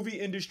the movie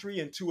industry,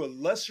 and to a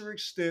lesser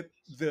extent,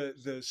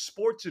 the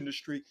sports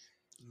industry,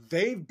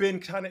 they've been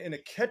kind of in a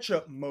catch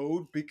up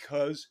mode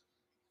because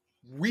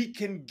we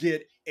can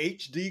get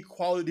HD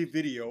quality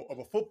video of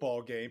a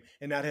football game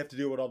and not have to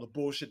deal with all the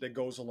bullshit that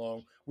goes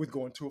along with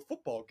going to a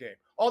football game.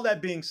 All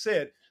that being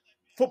said,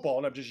 football,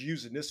 and I'm just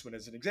using this one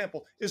as an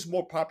example, is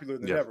more popular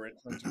than Yeah. ever in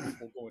terms of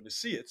people going to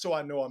see it. So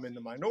I know I'm in the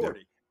Yeah.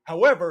 minority.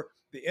 However,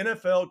 the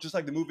NFL, just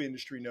like the movie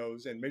industry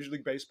knows, and Major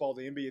League Baseball,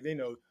 the NBA, they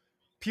know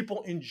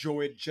people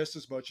enjoy it just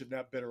as much, if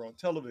not better, on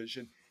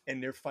television.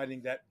 And they're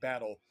fighting that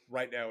battle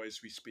right now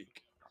as we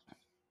speak.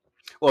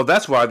 Well,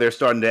 that's why they're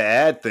starting to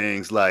add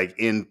things like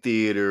in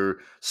theater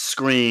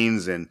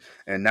screens, and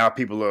now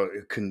people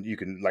you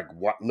can like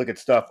look at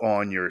stuff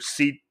on your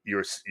seat,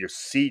 your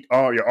seat,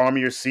 or your arm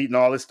of your seat, and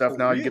all this stuff. Oh,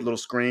 Now you get really? little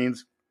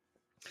screens.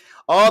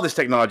 All this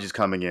technology is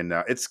coming in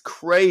now. It's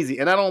crazy,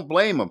 and I don't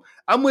blame them.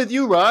 I'm with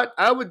you, Rod.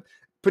 I would,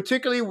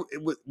 particularly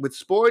with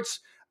sports,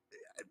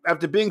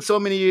 after being so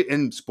many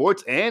in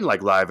sports and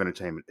like live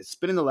entertainment, it's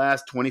been in the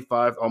last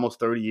 25, almost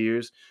 30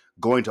 years,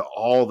 going to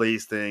all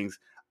these things.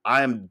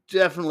 I am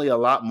definitely a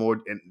lot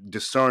more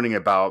discerning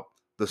about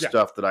the Yeah.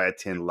 stuff that I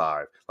attend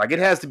live. Like it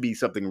Yeah. has to be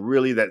something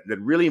really that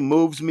really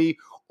moves me,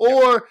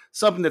 or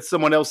something that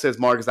someone else says,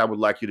 Marcus, I would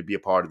like you to be a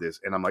part of this.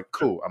 And I'm like, Yeah.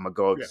 cool, I'm gonna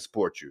go Yeah.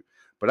 support you.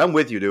 But I'm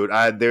with you, dude.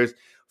 There's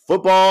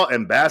football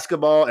and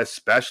basketball,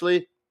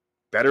 especially,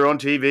 better on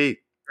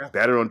TV. Yeah.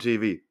 Better on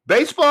TV.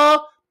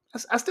 Baseball,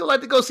 I still like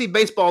to go see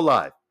baseball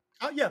live.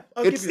 Yeah,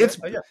 I'll give It's you that.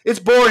 it's Yeah. it's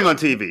boring on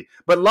But, TV,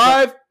 but but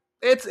live,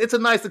 it's a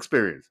nice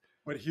experience.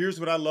 But here's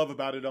what I love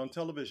about it on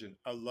television.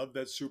 I love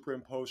that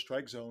superimposed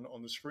strike zone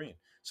on the screen.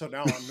 So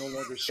now I'm no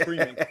longer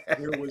screaming,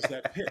 where was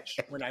that pitch?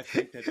 When I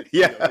think that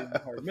Yeah, they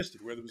probably missed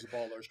it, whether it was a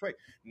ball or a strike.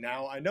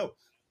 Now I know.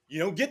 You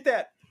don't get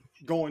that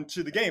going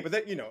to the game. But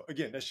that,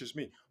 again, that's just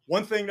me.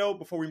 One thing though,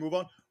 before we move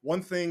on,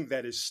 one thing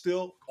that is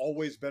still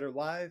always better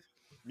live,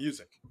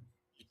 music.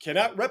 You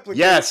cannot replicate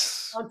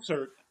yes, a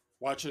concert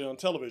watching it on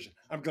television.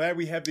 I'm glad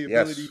we have the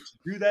ability yes,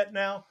 to do that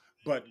now,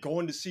 but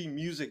going to see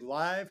music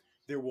live,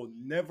 there will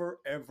never,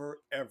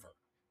 ever, ever,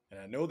 and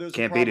I know there's a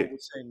can't beat problem it.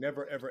 with saying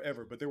never, ever,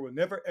 ever, but there will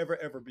never, ever,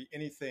 ever be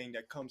anything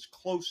that comes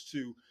close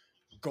to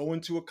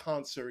going to a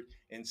concert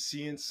and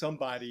seeing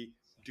somebody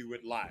do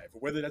it live.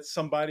 Whether that's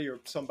somebody or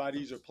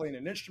somebody's are playing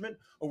an instrument,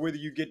 or whether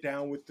you get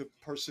down with the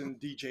person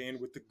DJing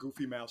with the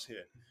goofy mouse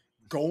head.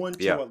 Going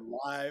to Yeah, a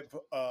live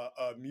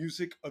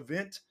music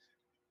event,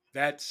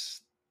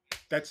 that's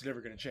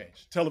never going to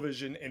change.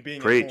 Television and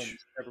being at home preach,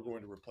 is never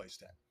going to replace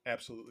that.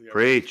 Absolutely ever.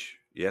 preach.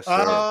 Yes,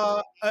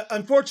 sir.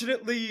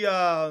 Unfortunately,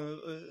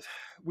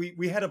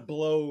 we had a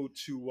blow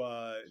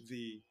to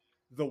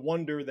the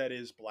wonder that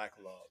is Black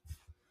Love.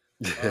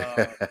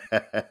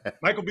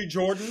 Michael B.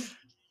 Jordan,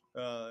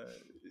 uh,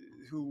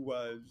 who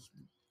was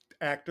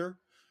actor,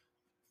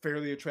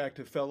 fairly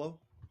attractive fellow,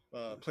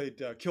 played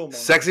Killmonger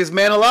Sexiest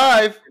man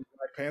alive. in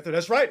Black Panther.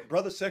 That's right.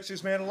 Brother,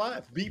 sexiest man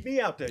alive. Beat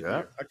me out that Yeah.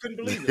 year. I couldn't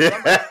believe it.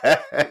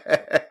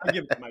 I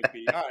give it to Mike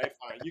B. All right,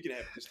 fine. You can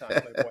have it this time,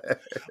 Playboy.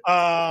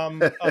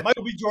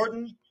 Michael B.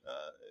 Jordan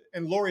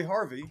and Lori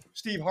Harvey,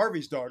 Steve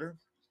Harvey's daughter.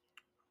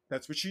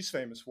 That's what she's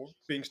famous for,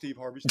 being Steve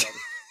Harvey's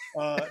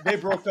daughter. They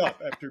broke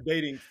up after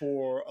dating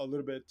for a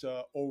little bit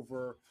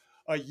over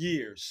a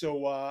year.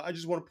 So I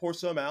just want to pour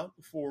some out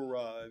for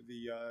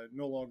the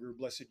no longer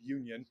blessed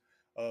union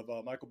of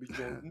Michael B.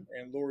 Jordan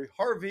and Lori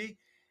Harvey.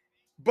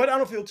 But I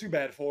don't feel too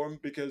bad for them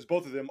because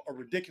both of them are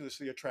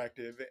ridiculously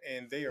attractive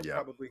and they are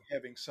probably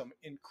having some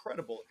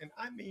incredible, and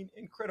I mean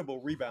incredible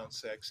rebound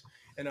sex.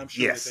 And I'm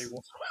sure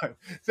that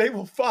they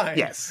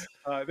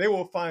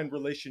will find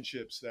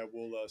relationships that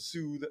will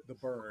soothe the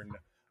burn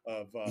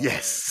of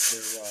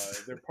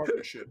their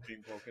partnership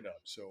being broken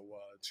up. So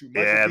to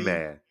Michael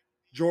B.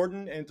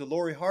 Jordan and to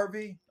Lori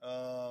Harvey,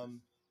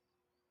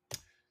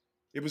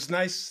 it was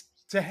nice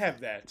to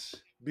have that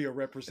be a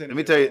representative.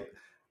 Let me tell you,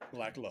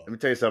 black love. Let me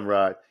tell you something,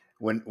 Rod.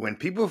 When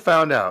people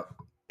found out,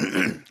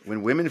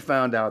 when women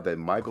found out that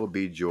Michael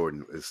B.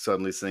 Jordan is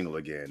suddenly single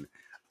again,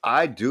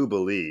 I do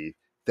believe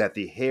that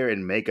the hair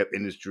and makeup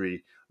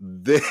industry,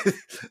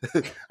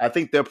 I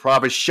think their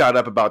profits shot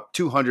up about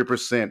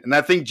 200%. And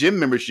I think gym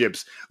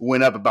memberships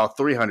went up about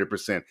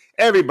 300%.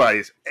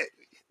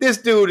 This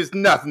dude is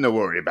nothing to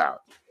worry about.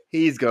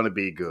 He's going to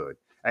be good.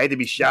 I hate to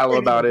be shallow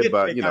about it,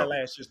 but you know.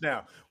 Eyelashes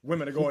now.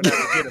 Women are going out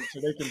to get them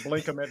so they can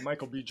blink them at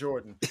Michael B.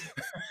 Jordan.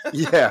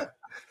 Yeah,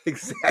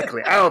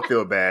 exactly. I don't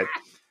feel bad.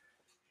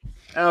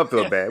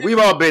 We've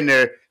all been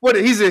there.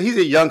 He's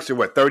a youngster,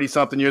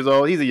 30-something years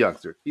old? He's a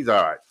youngster. He's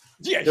all right.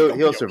 Yeah,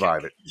 he'll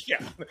survive it.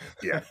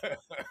 Yeah.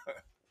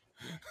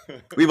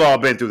 We've all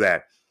been through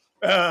that.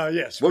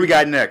 Yes. What we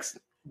got next?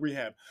 We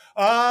have.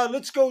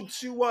 Let's go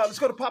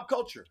to pop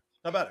culture.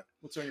 How about it?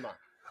 What's on your mind?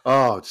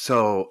 Oh,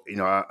 so,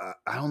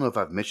 I don't know if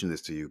I've mentioned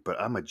this to you,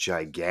 but I'm a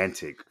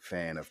gigantic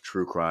fan of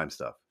true crime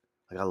stuff.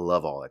 Like, I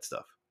love all that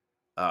stuff.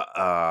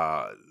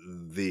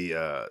 The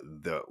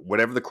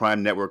whatever the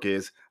crime network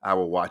is, I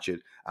will watch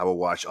it. I will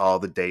watch all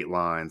the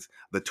Datelines,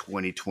 the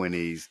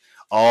 2020s,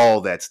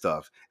 all that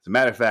stuff. As a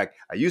matter of fact,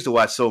 I used to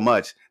watch so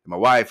much that my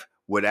wife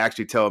would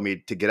actually tell me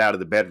to get out of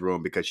the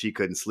bedroom because she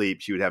couldn't sleep.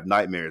 She would have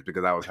nightmares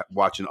because I was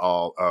watching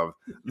all of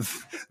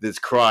this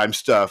crime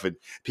stuff and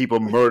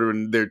people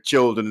murdering their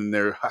children and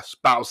their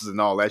spouses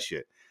and all that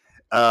shit.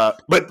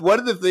 But one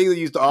of the things that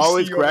used to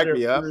always crack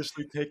me up.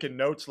 Seriously taking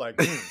notes like,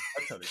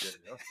 that's how they get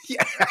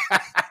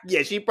it.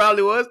 Yeah, she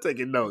probably was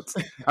taking notes.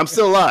 I'm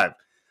still alive.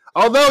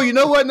 Although, you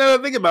know what? Now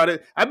that I think about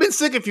it, I've been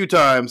sick a few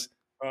times.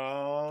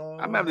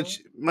 I'm going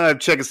to have to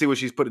check and see what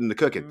she's putting in the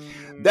cooking.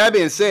 That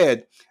being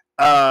said,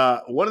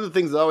 one of the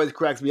things that always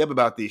cracks me up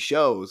about these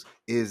shows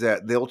is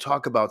that they'll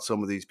talk about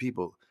some of these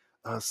people.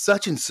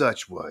 Such and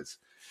such was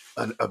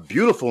a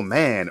beautiful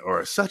man,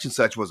 or such and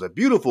such was a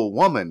beautiful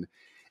woman.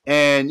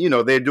 And,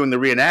 they're doing the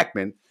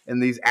reenactment,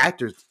 and these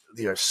actors,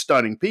 they are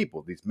stunning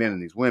people. These men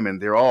and these women,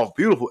 they're all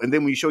beautiful. And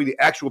then when you show you the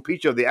actual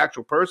picture of the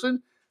actual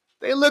person,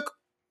 they look,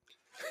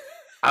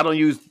 I don't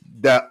use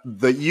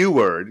the U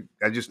word.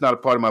 That's just not a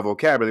part of my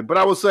vocabulary. But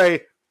I will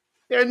say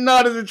they're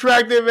not as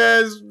attractive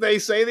as they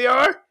say they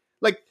are.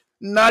 Like,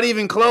 not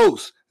even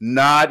close.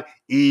 Not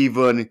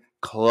even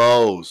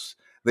close.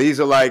 These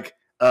are like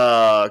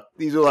what's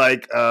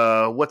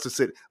the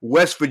city?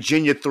 West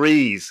Virginia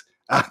threes.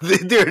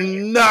 They're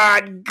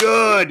not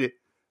good.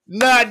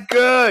 Not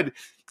good.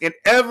 And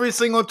every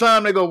single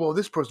time they go, well,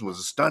 this person was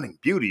a stunning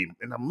beauty.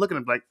 And I'm looking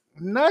at them like,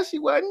 no, she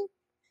wasn't.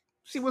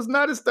 She was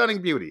not a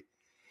stunning beauty.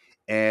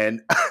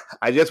 And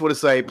I just want to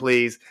say,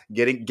 please,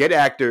 get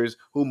actors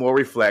who more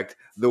reflect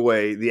the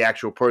way the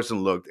actual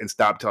person looked and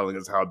stop telling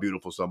us how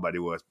beautiful somebody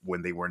was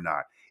when they were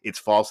not. It's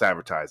false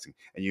advertising.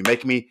 And you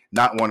make me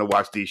not want to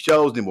watch these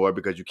shows anymore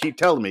because you keep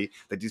telling me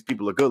that these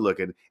people are good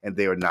looking and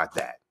they are not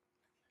that.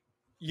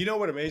 You know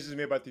what amazes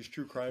me about these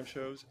true crime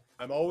shows?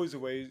 I'm always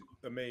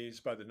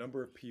amazed by the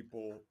number of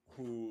people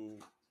who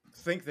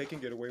think they can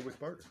get away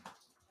with murder.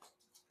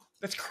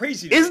 That's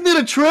crazy. Isn't it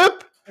a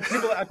trip?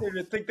 People out there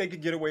that think they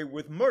could get away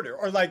with murder.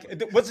 Or like,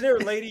 wasn't there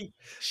a lady,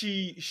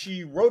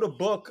 she wrote a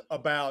book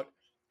about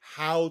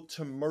how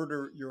to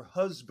murder your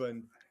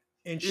husband,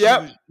 and she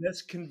was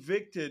just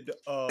convicted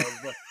of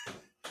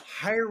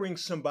hiring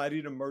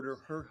somebody to murder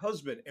her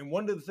husband. And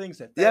one of the things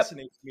that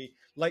fascinates me,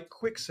 like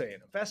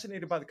quicksand, I'm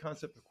fascinated by the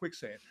concept of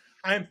quicksand.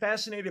 I am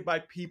fascinated by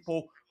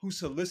people who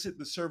solicit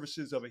the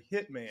services of a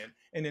hitman,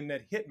 and then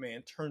that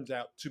hitman turns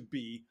out to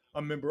be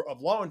a member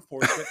of law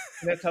enforcement,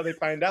 and that's how they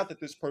find out that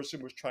this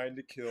person was trying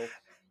to kill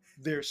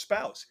their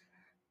spouse.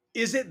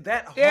 Is it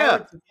that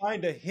hard to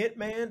find a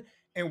hitman?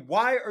 And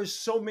why are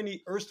so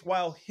many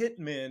erstwhile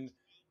hitmen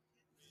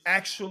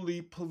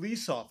actually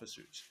police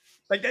officers?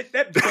 Like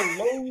that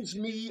blows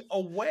me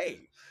away.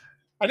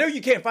 I know you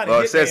can't find a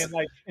hitman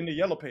like in the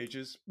yellow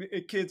pages.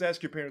 Kids,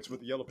 ask your parents what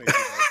the yellow pages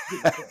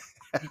are.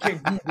 You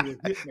can't Google a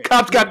hitman.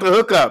 Cops got the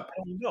hookup.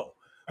 I don't know.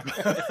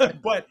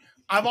 But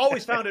I've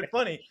always found it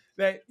funny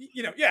that,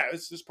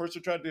 it's this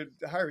person tried to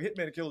hire a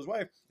hitman to kill his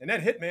wife, and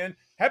that hitman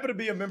happened to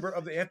be a member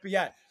of the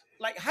FBI.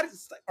 like how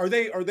does are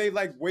they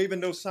like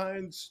waving those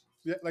signs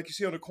like you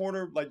see on the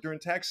corner like during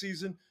tax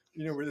season?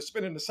 You know, where they're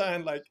spinning the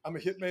sign like I'm a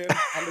hitman,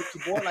 I'll let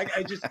you boy. Like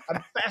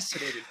I'm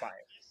fascinated by it.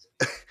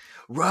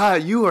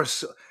 Right, you are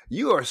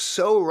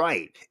so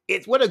right.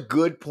 It's what a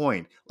good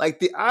point. Like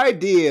the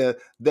idea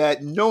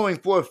that knowing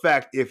for a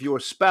fact if your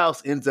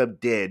spouse ends up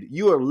dead,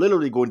 you are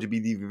literally going to be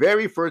the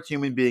very first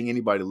human being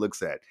anybody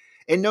looks at.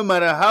 And no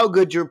matter how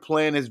good your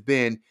plan has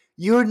been,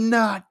 you're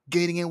not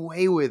getting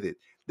away with it.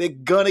 They're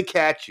gonna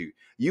catch you.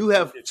 You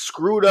have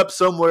screwed up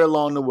somewhere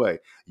along the way.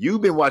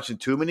 You've been watching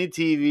too many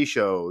TV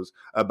shows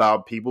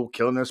about people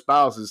killing their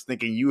spouses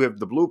thinking you have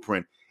the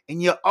blueprint,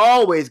 and you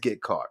always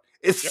get caught.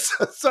 It's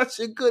such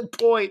a good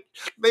point.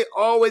 They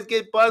always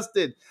get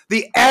busted.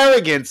 The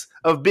arrogance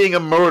of being a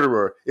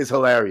murderer is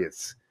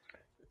hilarious.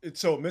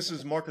 So,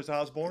 Mrs. Marcus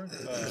Osborne,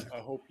 I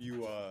hope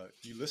you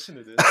listen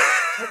to this.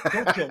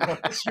 Don't kill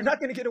Marcus. You're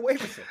not going to get away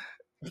with it.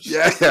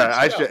 Yeah,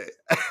 I should.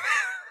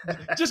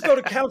 Just go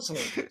to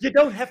counseling. You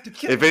don't have to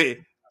kill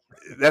him.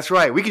 That's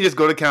right. We can just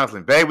go to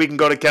counseling. Babe, we can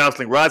go to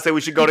counseling. Rod said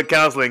we should go to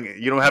counseling.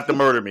 You don't have to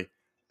murder me.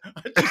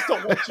 I just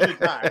don't want you to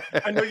die.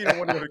 I know you don't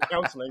want to go to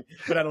counseling,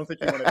 but I don't think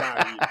you want to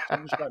die either.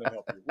 I'm just trying to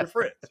help you. We're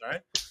friends, all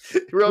right?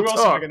 Real Who talk.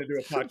 else am I going to do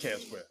a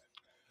podcast with?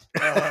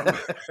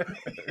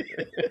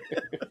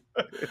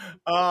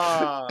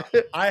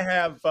 I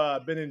have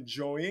been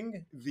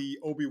enjoying the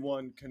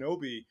Obi-Wan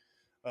Kenobi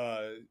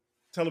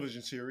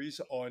television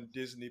series on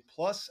Disney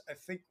Plus. I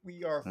think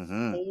we are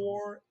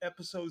 4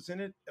 episodes in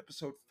it.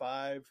 Episode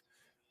 5.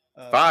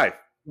 5.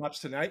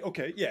 Watch tonight.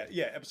 Okay, yeah.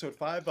 Episode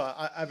 5.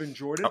 I've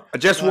enjoyed it. I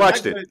just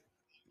watched it.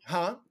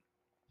 Huh?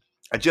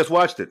 I just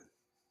watched it.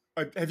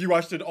 Have you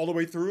watched it all the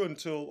way through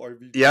until? Or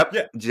have you, yep.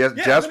 Yeah.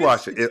 Just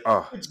watched it.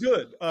 It's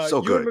good.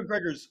 So good. Ewan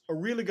McGregor's a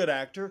really good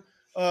actor.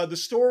 The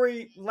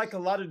story, like a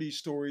lot of these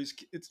stories,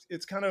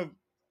 it's kind of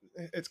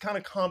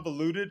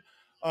convoluted.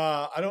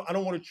 I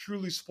don't want to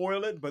truly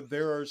spoil it, but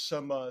there are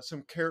some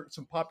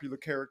popular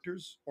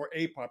characters, or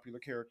a popular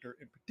character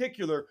in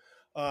particular,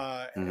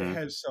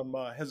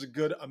 has a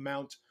good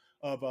amount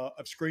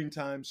of screen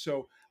time.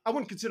 So I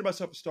wouldn't consider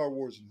myself a Star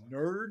Wars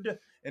nerd,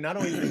 and I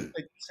don't even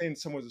think saying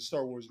someone's a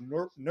Star Wars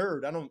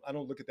nerd. I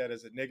don't look at that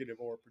as a negative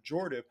or a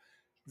pejorative.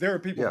 There are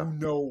people who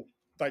know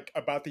like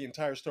about the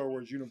entire Star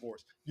Wars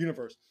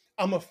universe.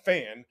 I'm a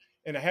fan,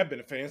 and I have been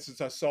a fan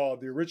since I saw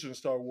the original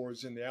Star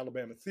Wars in the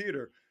Alabama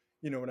theater.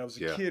 You know, when I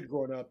was a kid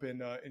growing up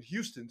in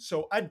Houston.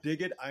 So I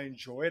dig it. I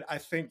enjoy it. I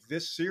think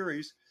this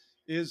series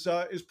is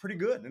pretty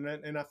good,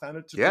 and I found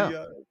it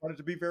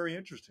to be very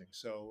interesting.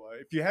 So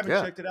if you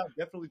haven't checked it out,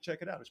 definitely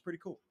check it out. It's pretty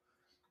cool.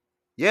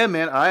 Yeah,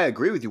 man, I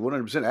agree with you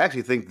 100%. I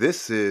actually think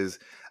this is,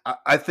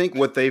 I think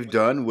what they've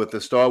done with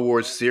the Star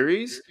Wars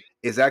series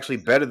is actually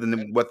better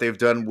than what they've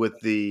done with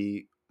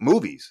the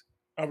movies.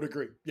 I would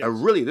agree. Yes. I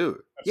really do.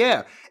 Absolutely.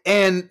 Yeah.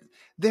 And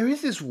there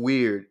is this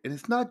weird, and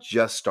it's not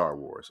just Star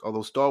Wars,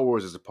 although Star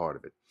Wars is a part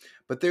of it,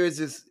 but there is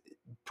this,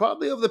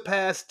 probably over the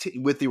past,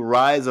 with the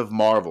rise of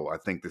Marvel, I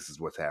think this is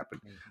what's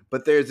happened.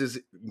 But there's this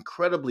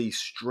incredibly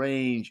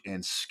strange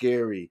and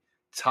scary,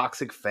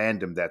 toxic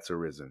fandom that's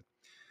arisen.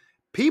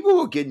 People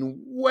are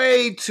getting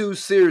way too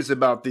serious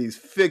about these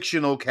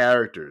fictional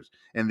characters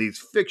and these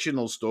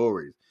fictional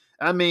stories.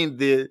 I mean,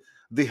 the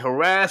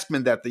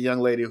harassment that the young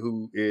lady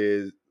who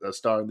is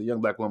starring, the young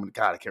black woman,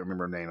 God, I can't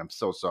remember her name. I'm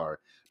so sorry.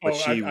 But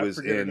I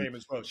forget her name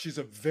as well. She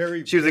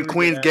was in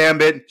Queen's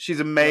Gambit. She's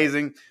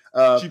amazing.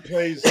 She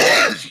plays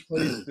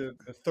the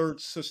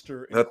third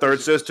sister. The third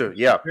sister,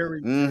 yeah.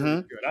 Very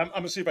good. I'm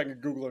going to see if I can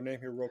Google her name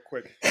here real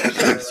quick.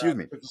 Excuse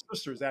me. The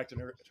sister is acting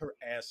her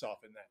ass off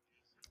in that.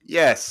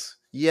 Yes.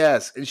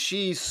 And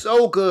she's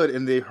so good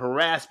in the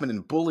harassment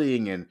and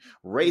bullying and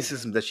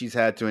racism that she's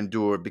had to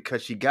endure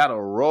because she got a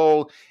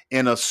role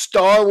in a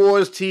Star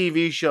Wars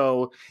TV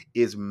show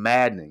is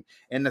maddening.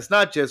 And it's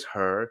not just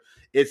her.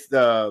 It's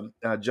the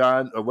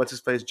John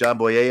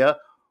Boyega,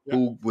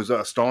 who was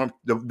a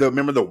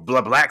remember the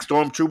black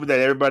stormtrooper that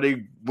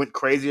everybody went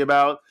crazy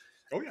about?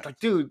 Oh, yeah. Like,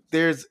 dude,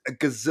 there's a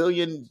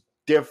gazillion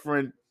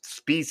different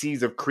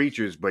species of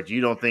creatures, but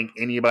you don't think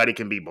anybody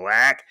can be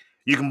black?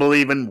 You can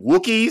believe in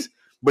Wookiees,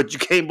 but you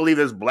can't believe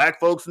there's black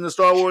folks in the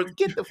Star Wars?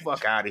 Get the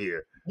fuck out of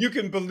here. You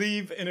can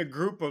believe in a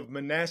group of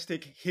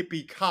monastic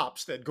hippie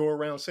cops that go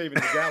around saving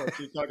the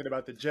galaxy, talking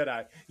about the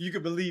Jedi. You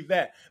can believe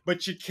that.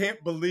 But you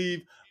can't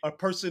believe a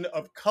person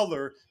of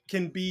color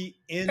can be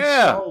in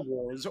Star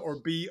Wars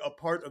or be a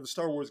part of the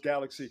Star Wars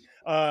galaxy.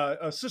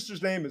 A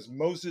sister's name is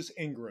Moses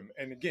Ingram.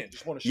 And again,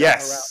 just want to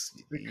shout her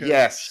out.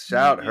 Yes,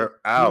 shout her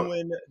out.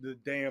 Doing the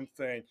damn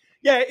thing.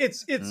 Yeah,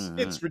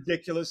 it's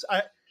ridiculous.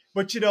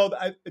 But, you know,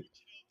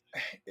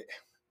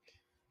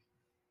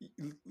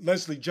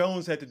 Leslie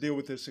Jones had to deal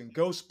with this in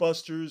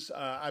Ghostbusters.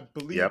 I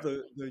believe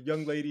the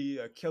young lady,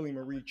 Kelly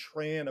Marie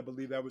Tran, I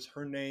believe that was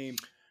her name.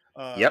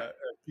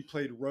 She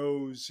played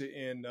Rose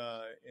in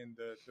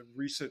the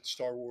recent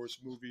Star Wars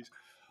movies.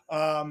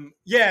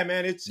 Yeah,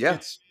 man, it's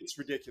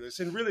ridiculous.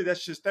 And really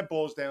that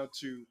boils down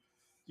to,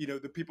 you know,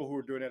 the people who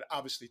are doing it,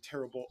 obviously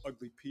terrible,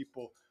 ugly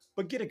people,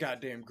 but get a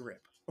goddamn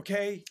grip.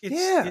 Okay.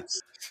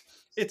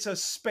 It's a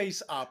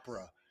space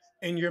opera.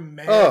 and you're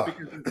mad Oh,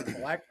 because there's a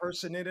black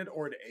person in it,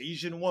 or an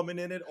Asian woman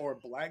in it, or a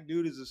black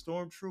dude is a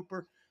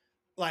stormtrooper.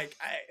 Like,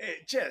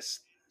 it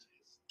just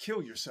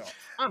kill yourself.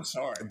 I'm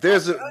sorry.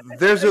 there's a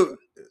there's a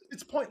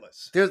It's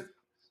pointless. there's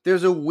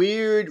there's a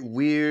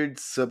weird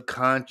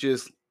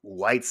subconscious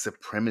white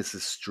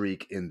supremacist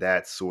streak in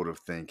that sort of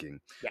thinking,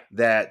 Yeah.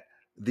 that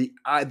the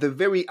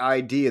very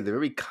idea, the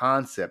very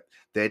concept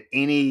that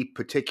any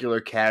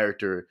particular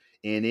character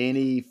in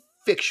any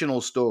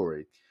fictional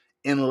story,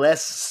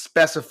 unless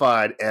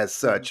specified as Mhm.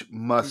 such,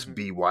 must Mhm.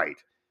 be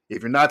white.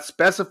 If you're not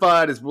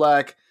specified as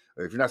black,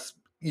 or if you're not,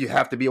 you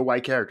have to be a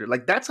white character.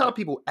 Like, that's how Yeah.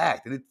 people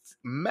act, and it's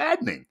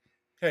maddening.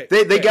 Hey,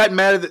 They hey, got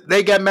mad at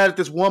they got mad at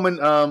this woman.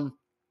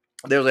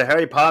 There was a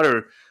Harry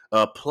Potter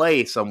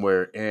play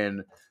somewhere,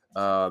 and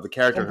the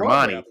character on Broadway,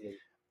 I Hermione. believe.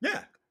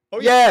 Yeah. Oh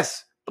yeah.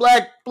 Yes,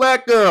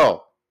 black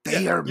girl. Yeah.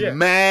 They are Yeah.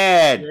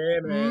 mad, Yeah,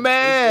 man. They mad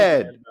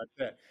mad, about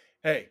that.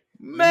 Hey,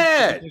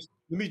 mad.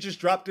 let me just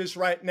drop this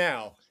right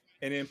now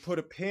and then put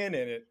a pin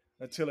in it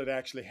until it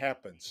actually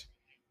happens.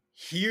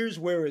 Here's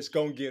where it's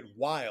gonna get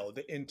wild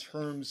in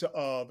terms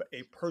of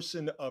a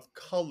person of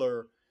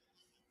color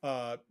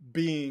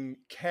being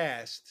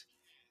cast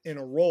in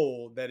a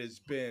role that has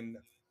been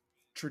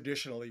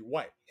traditionally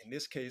white. In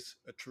this case,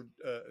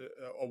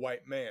 a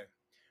white man.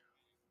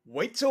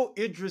 Wait till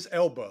Idris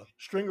Elba,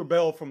 Stringer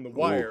Bell from The Ooh,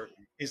 Wire,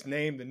 is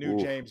named the new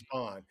ooh, James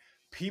Bond.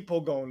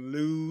 People gonna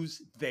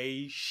lose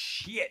they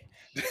shit.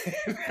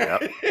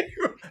 yep,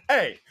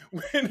 Hey,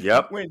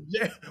 yep,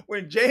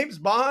 when James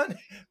Bond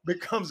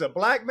becomes a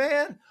black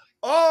man, yep.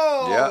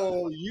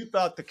 oh, you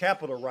thought the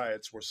Capitol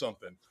riots were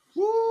something.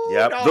 Woo,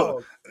 Yep.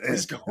 dog,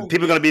 it's gonna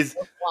People are get gonna be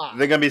wild.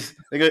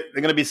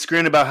 they're gonna be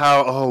screaming about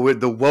how, oh, with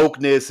the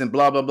wokeness and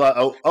blah blah blah.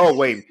 Oh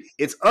wait,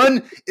 it's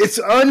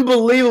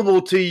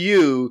unbelievable to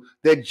you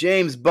that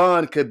James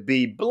Bond could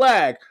be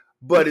black,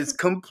 but it's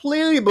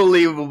completely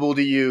believable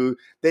to you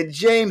that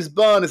James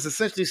Bond has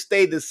essentially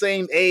stayed the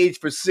same age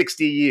for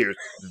 60 years.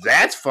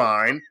 That's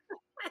fine.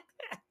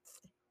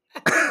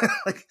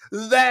 Like,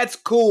 that's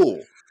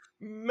cool.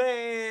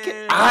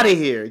 Get out of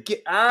Man, here.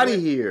 Get out of when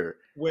here.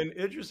 when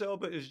Idris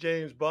Elba is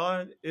James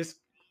Bond, it's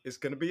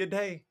gonna be a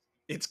day.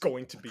 It's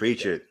going to be a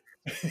Preach day.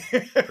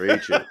 it.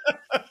 Preach it.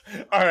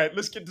 All right,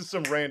 let's get to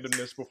some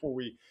randomness before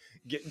we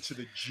get into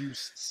the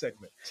juice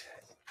segment.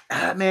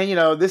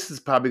 Man, this is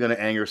probably going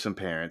to anger some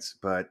parents,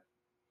 but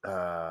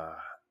uh,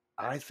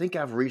 I think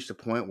I've reached a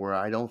point where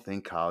I don't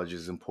think college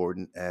is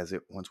important as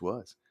it once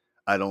was.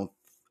 I don't.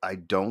 I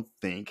don't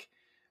think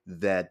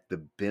that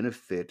the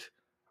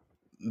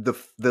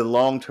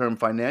long term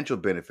financial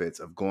benefits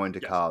of going to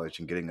Yes. college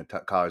and getting a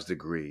college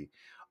degree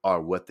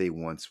are what they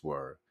once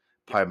were.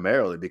 Yeah.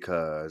 Primarily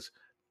because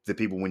the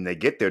people, when they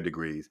get their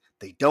degrees,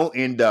 they don't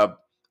end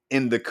up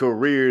in the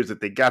careers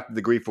that they got the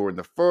degree for in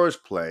the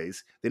first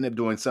place. They end up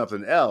doing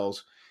something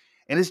else,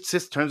 and it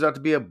just turns out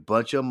to be a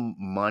bunch of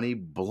money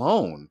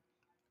blown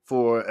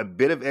for a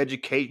bit of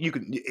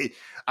education.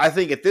 I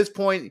think at this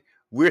point,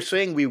 we're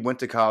saying we went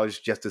to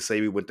college just to say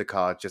we went to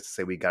college, just to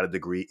say we got a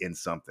degree in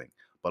something.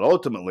 But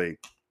ultimately,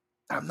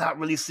 I'm not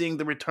really seeing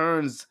the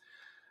returns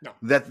No.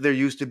 that there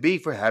used to be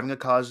for having a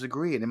college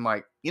degree. And I'm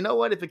like, you know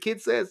what? If a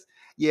kid says,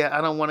 yeah,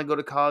 I don't want to go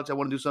to college, I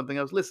want to do something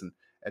else. Listen,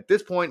 at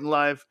this point in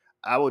life,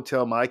 I would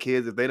tell my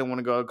kids, if they don't want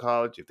to go to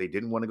college, if they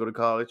didn't want to go to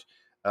college,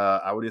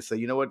 I would just say,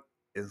 you know what?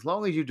 As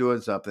long as you're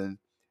doing something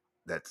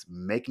that's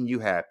making you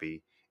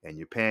happy and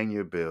you're paying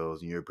your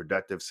bills and you're a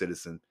productive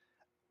citizen,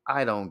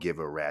 I don't give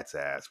a rat's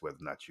ass whether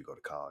or not you go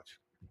to college.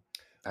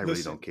 I really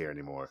Listen, don't care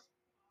anymore.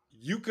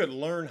 you could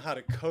learn how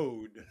to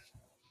code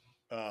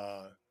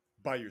uh,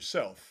 by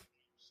yourself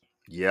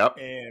Yep.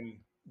 and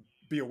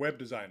be a web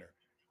designer,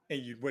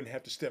 and you wouldn't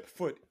have to step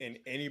foot in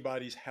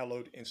anybody's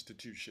hallowed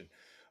institution.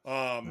 Um,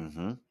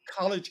 Mm-hmm.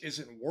 College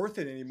isn't worth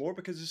it anymore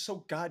because it's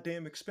so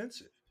goddamn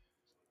expensive.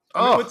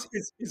 I mean,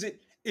 Oh,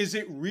 is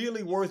it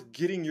really worth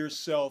getting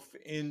yourself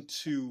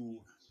into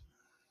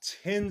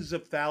tens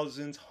of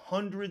thousands,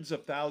 hundreds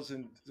of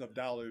thousands of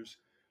dollars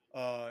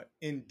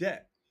in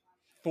debt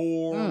mm,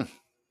 for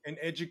an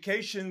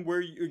education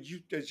where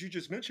as you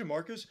just mentioned,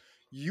 Marcus,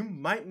 you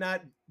might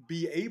not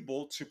be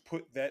able to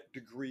put that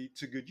degree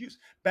to good use.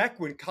 Back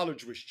when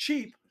college was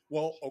cheap,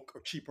 well, or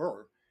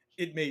cheaper,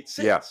 it made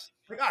yeah, sense.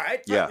 Like, all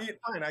right, fine, yeah, yeah,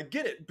 fine, I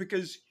get it,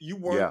 because you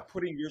yeah. weren't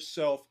putting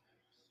yourself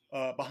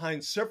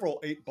behind several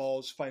eight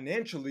balls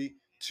financially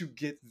to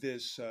get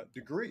this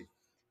degree.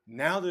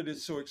 Now that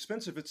it's so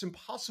expensive, it's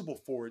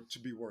impossible for it to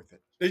be worth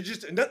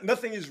it.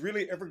 Nothing is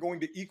really ever going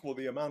to equal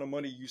the amount of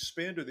money you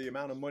spend or the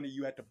amount of money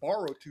you had to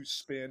borrow to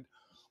spend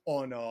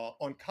on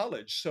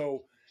college.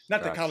 So,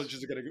 not that Facts.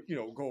 colleges are going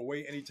to go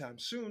away anytime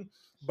soon,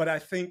 but I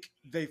think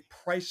they've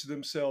priced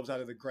themselves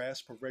out of the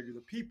grasp of regular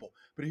people.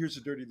 But here's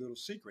a dirty little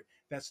secret: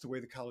 that's the way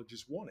the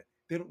colleges want it.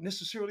 They don't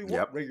necessarily want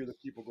Yep, regular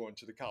people going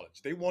to the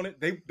college. They want it.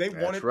 They want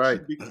that's it to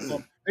right.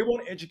 become. They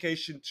want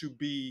education to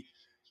be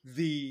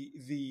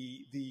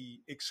the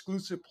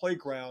exclusive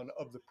playground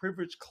of the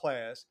privileged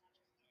class,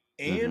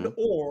 and Mm-hmm.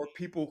 or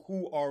people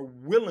who are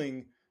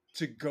willing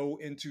to go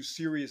into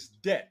serious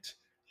debt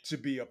to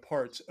be a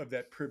part of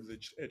that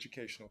privileged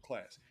educational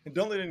class. And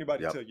don't let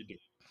anybody Yep. tell you do.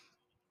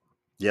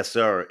 Yes,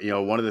 sir.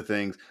 One of the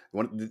things,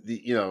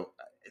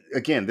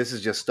 again, this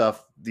is just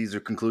stuff. These are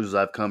conclusions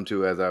I've come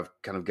to as I've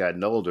kind of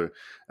gotten older.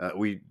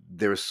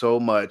 There's so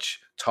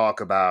much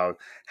talk about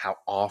how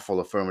awful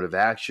affirmative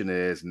action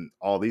is and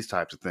all these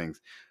types of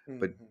things.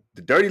 But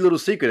the dirty little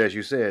secret, as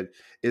you said,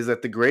 is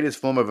that the greatest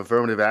form of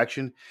affirmative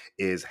action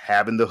is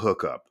having the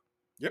hookup.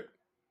 Yep.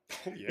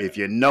 Oh, yeah. If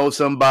you know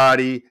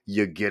somebody,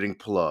 you're getting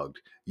plugged.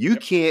 You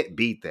can't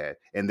beat that.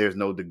 And there's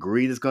no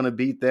degree that's going to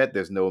beat that.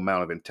 There's no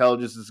amount of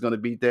intelligence that's going to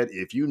beat that.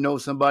 If you know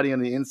somebody on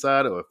the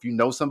inside, or if you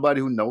know somebody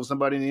who knows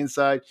somebody on the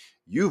inside,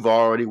 you've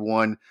already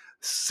won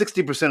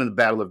 60% of the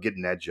battle of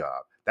getting that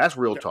job. That's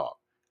real talk.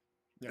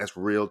 That's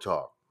real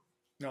talk.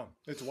 No,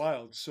 it's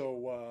wild.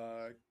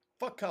 So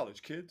fuck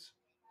college, kids.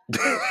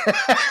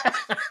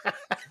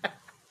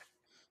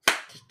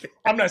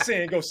 I'm not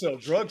saying go sell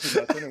drugs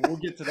or nothing, and we'll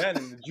get to that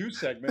in the juice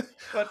segment.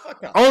 But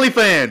fuck college.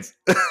 OnlyFans.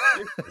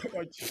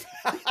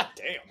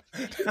 Damn.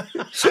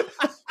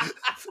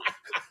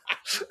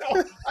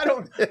 No,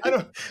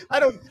 I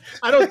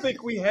don't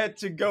think we had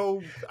to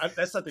go.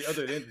 That's not the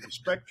other end of the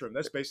spectrum.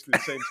 That's basically the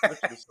same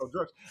spectrum as sell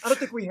drugs. I don't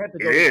think we had to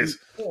go to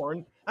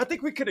porn. I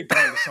think we could have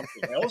gone to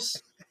something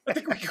else. I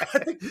think we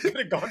could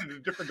have gone in a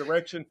different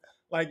direction.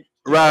 Like,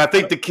 right. I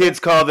think the kids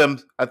call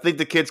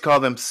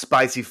them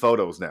spicy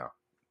photos now.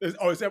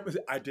 Oh, is that?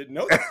 I didn't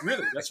know that.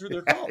 Really? That's what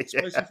they're called.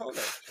 Spicy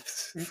photos.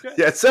 Okay.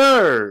 Yes,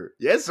 sir.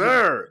 Yes,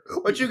 sir.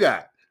 What you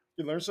got?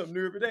 You learn something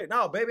new every day.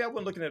 No, baby, I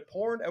wasn't looking at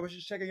porn. I was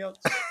just checking out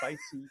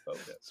spicy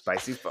photos.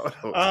 Spicy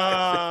photos.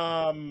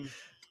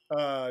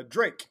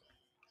 Drake.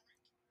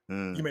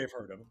 You may have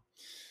heard of him.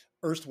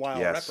 Erstwhile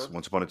rapper.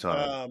 Once upon a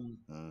time.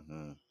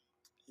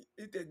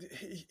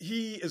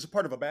 He is a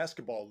part of a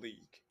basketball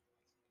league.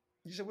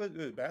 You said,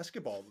 what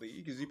basketball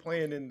league? Is he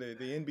playing in the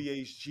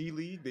NBA's G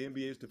League, the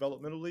NBA's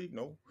developmental league?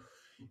 No.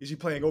 Is he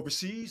playing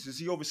overseas? Is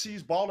he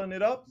overseas balling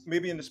it up?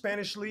 Maybe in the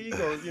Spanish league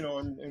or,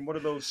 in one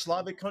of those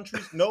Slavic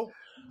countries? No.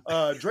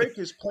 Drake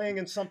is playing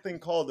in something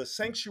called the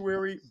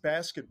Sanctuary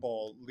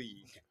Basketball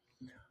League.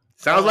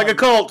 Sounds like a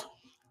cult.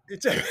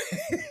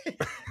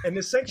 And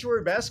the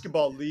Sanctuary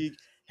Basketball League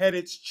had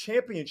its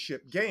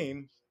championship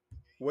game,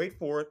 wait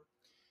for it,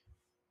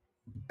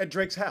 at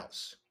Drake's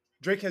house.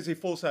 Drake has a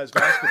full-size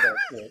basketball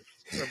court.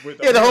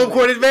 The home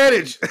court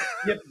advantage.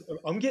 Yeah,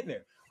 I'm getting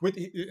there.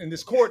 And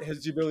this court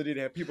has the ability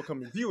to have people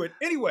come and view it.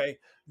 Anyway,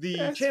 the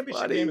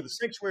championship game of the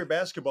Sanctuary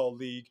Basketball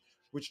League,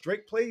 which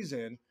Drake plays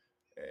in,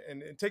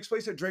 and it takes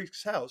place at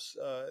Drake's house,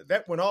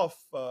 that went off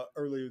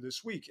earlier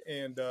this week.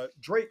 And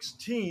Drake's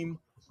team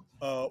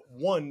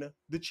won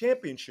the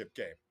championship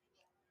game.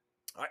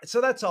 All right,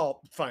 so that's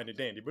all fine and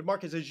dandy. But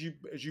Marcus, as you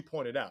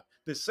pointed out,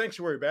 this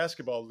Sanctuary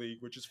Basketball League,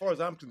 which as far as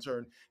I'm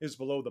concerned, is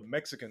below the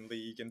Mexican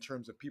League in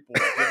terms of people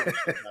giving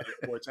about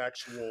it or its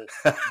actual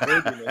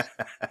worthiness.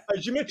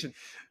 As you mentioned,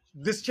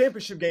 this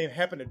championship game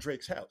happened at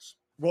Drake's house.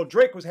 Well,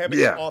 Drake was having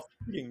an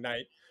off-shooting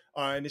night,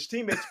 and his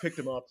teammates picked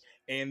him up,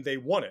 and they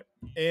won it.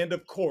 And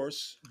of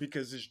course,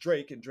 because it's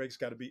Drake, and Drake's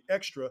got to be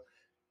extra,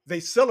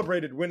 they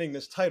celebrated winning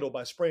this title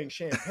by spraying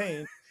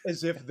champagne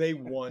as if they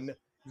won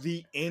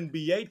the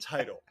NBA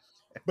title.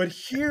 But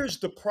here's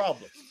the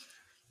problem.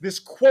 This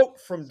quote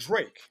from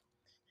Drake,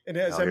 and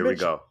as I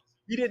mentioned,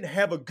 he didn't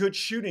have a good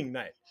shooting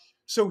night.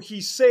 So he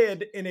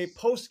said in a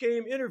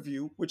post-game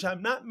interview, which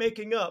I'm not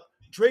making up,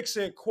 Drake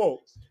said,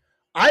 quote,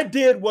 "I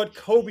did what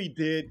Kobe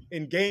did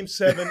in Game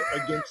 7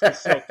 against the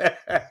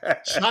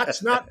Celtics.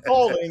 Shots not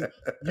falling,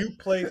 you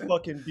play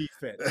fucking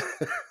defense."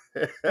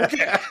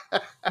 Okay,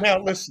 now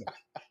listen.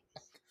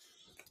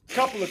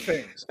 Couple of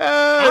things.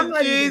 I'm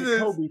not even a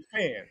Kobe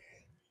fan.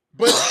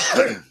 But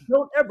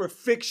don't ever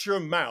fix your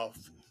mouth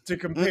to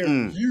compare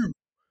you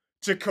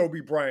to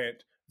Kobe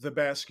Bryant, the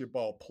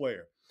basketball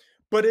player.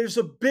 But there's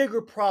a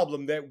bigger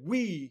problem that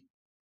we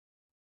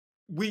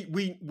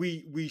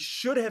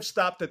should have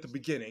stopped at the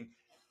beginning,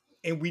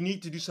 and we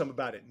need to do something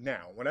about it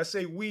now. When I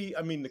say we,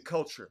 I mean the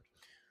culture.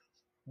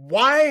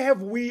 Why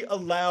have we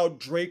allowed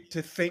Drake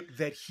to think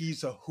that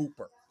he's a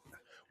hooper?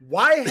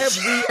 Why have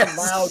we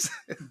allowed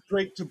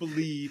Drake to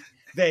believe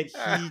that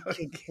he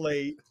can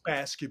play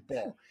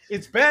basketball?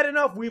 It's bad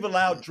enough we've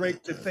allowed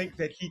Drake to think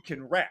that he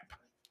can rap.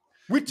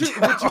 We're too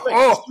far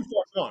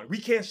gone. We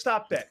can't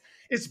stop that.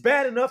 It's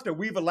bad enough that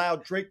we've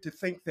allowed Drake to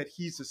think that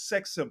he's a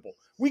sex symbol.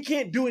 We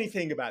can't do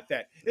anything about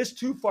that. It's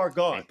too far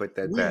gone.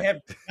 We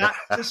have got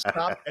to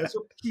stop as a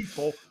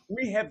people.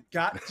 We have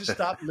got to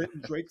stop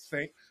letting Drake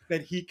think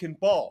that he can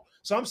ball.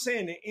 So I'm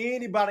saying to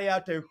anybody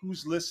out there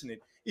who's listening,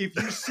 if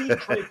you see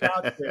Drake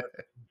out there,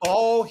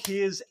 ball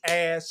his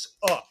ass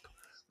up.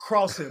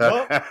 Cross him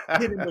up,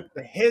 hit him with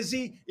the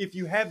hezzy. If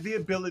you have the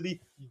ability,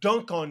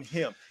 dunk on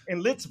him.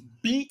 And let's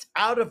beat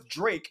out of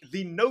Drake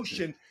the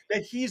notion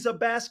that he's a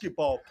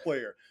basketball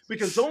player.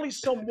 Because only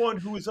someone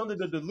who is under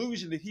the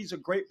delusion that he's a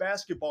great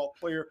basketball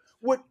player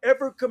would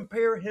ever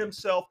compare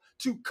himself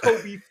to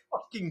Kobe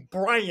fucking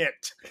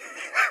Bryant.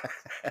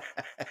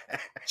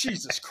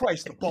 Jesus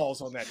Christ, the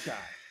balls on that guy.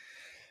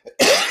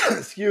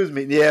 Excuse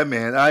me. Yeah,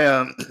 man.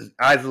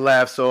 I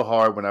laughed so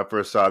hard when I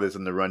first saw this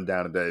in the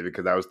rundown today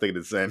because I was thinking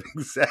the same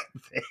exact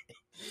thing.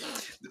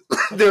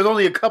 There's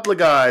only a couple of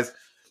guys.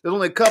 There's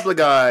only a couple of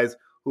guys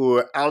who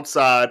are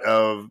outside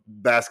of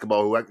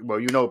basketball.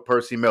 Well,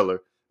 Percy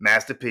Miller,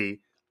 Master P.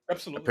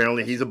 Absolutely.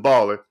 Apparently, he's a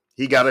baller.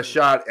 He got a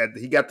shot at.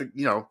 He got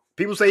the.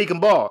 People say he can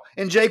ball,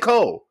 and J.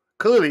 Cole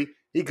clearly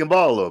he can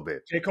ball a little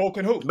bit. J. Cole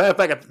can hoop. Matter of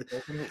fact,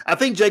 I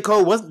think J.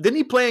 Cole wasn't. Didn't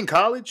he play in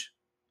college?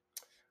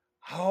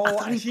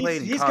 Oh,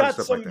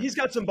 he's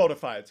got some bona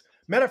fides.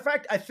 Matter of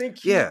fact, I think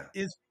he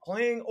is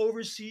playing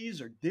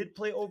overseas or did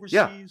play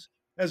overseas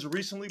as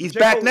recently. He's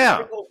back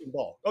now. J. Cole can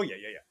ball. Oh yeah.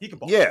 He can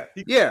ball.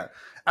 Yeah.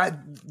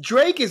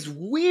 Drake is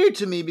weird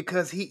to me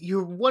because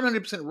you're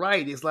 100%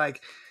 right. It's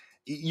like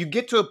you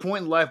get to a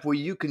point in life where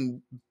you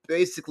can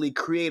basically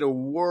create a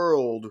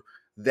world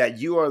that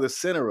you are the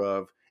center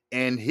of,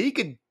 and he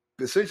could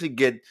essentially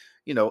get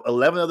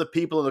 11 other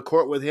people on the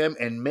court with him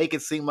and make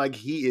it seem like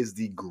he is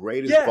the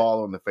greatest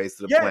baller on the face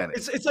of the planet.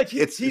 It's like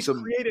he's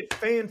created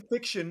fan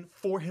fiction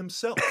for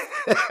himself.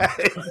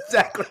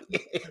 Exactly.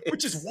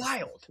 Which is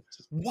wild.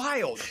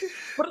 Wild.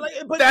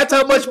 But that's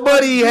how much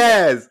money he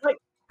has. Like,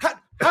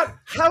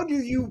 how do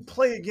you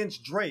play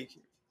against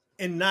Drake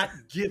and not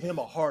give him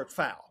a hard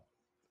foul?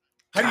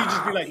 How do you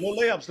just be like, no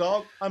layups,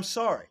 dog? I'm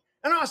sorry.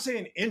 And I'm not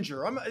saying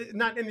injure. I'm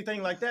not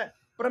anything like that.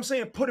 But I'm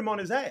saying put him on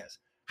his ass.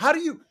 How do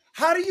you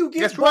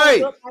get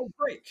balled up by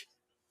Drake?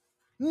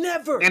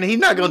 Never. And he's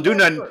not gonna do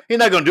nothing. He's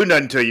not gonna do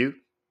nothing to you.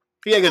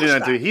 He ain't gonna do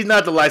nothing to you. He's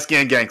not the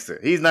light-skinned gangster.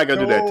 He's not gonna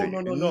do that to you.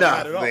 No,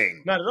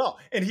 nothing. Not at all.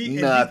 And he's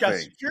got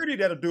security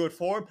that'll do it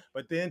for him.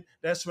 But then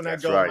that's when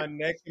my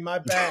neck and my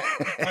back.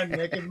 My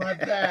neck and my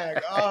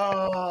back.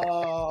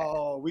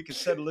 Oh, we can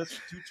settle this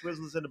for 2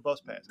 Twizzlers and a bus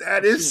pass.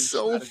 That is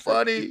so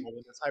funny.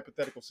 In this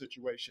hypothetical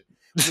situation.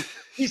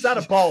 He's not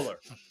a baller.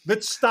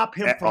 Let's stop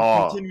him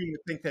from continuing to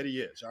think that he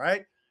is. All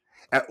right.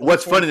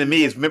 What's funny to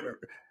me is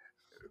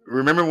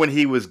remember when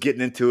he was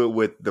getting into it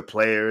with the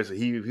players?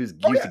 He used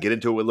to get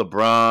into it with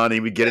LeBron, and he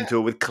would get into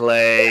it with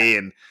Klay,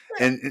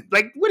 and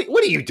like,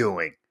 what are you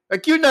doing?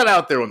 Like, you're not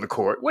out there on the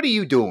court. What are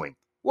you doing?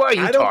 Why are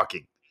you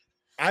talking?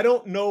 I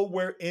don't know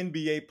where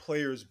NBA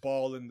players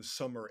ball in the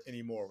summer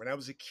anymore. When I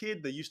was a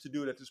kid, they used to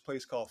do it at this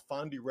place called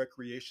FANDOM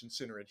Recreation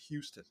Center in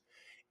Houston.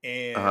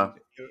 And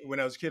when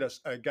I was a kid,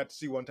 I got to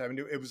see one time, and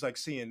it was like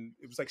seeing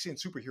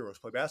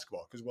superheroes play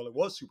basketball because, well, it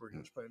was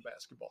superheroes playing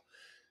basketball.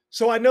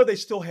 So I know they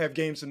still have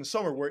games in the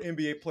summer where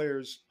NBA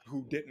players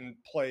who didn't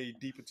play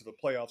deep into the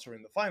playoffs or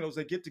in the finals,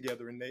 they get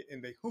together and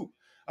they hoop.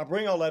 I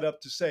bring all that up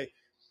to say,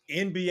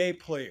 NBA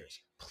players,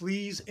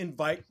 please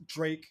invite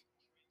Drake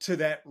to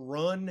that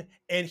run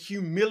and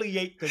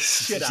humiliate the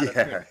shit out of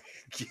him.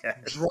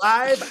 Yes.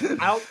 Drive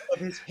out of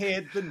his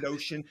head the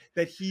notion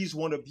that he's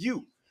one of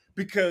you.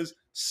 Because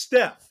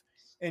Steph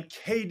and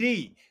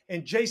KD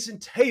and Jason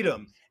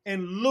Tatum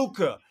and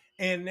Luka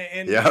and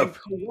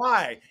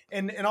Kawhi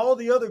and all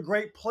the other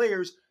great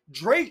players,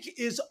 Drake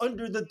is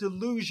under the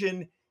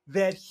delusion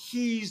that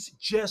he's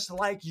just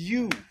like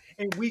you.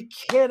 And we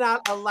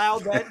cannot allow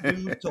that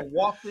dude to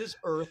walk this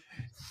earth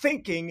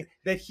thinking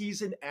that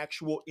he's an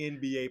actual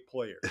NBA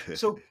player.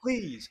 So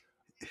please,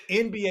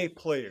 NBA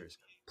players,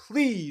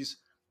 please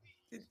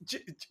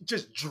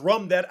just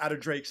drum that out of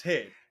Drake's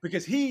head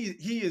because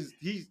he's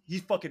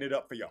fucking it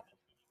up for y'all.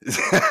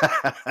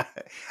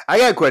 I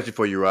got a question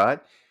for you, Rod.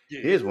 Yeah.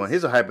 Here's one.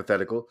 Here's a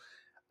hypothetical.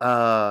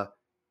 What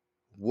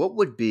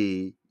would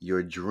be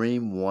your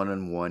dream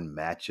one-on-one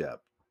matchup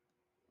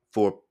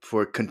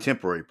for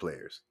contemporary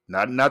players?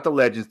 Not the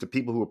legends, the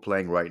people who are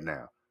playing right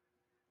now.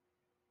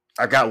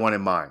 I got one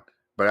in mind,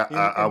 but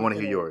I want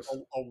to hear yours.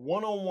 A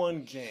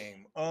one-on-one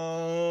game.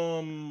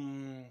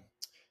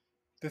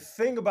 The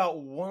thing about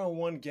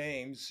one-on-one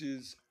games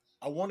is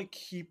I want to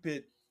keep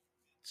it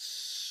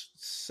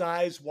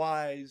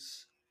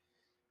size-wise.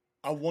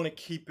 I want to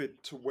keep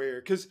it to where,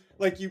 because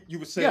like you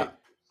would say,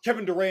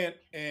 Kevin Durant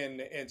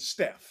and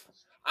Steph.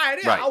 All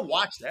right, I'll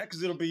watch that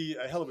because it'll be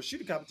a hell of a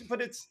shooting competition,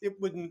 but it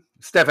wouldn't.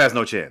 Steph has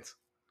no chance.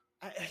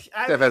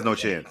 Steph has no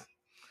chance.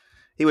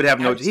 He would have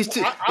no. He's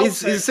a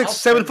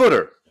 6'7"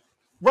 footer.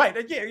 Right.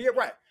 Yeah.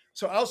 Right.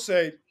 So I'll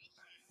say,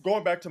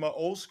 going back to my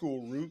old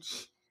school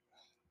roots,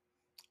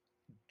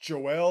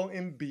 Joel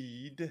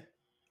Embiid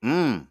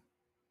and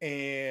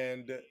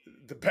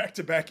the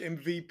back-to-back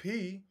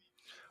MVP,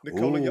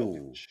 Nikola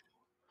Jokic.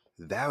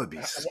 That would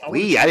be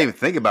sweet. I didn't even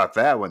think about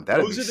that one.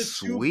 That would be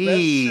sweet.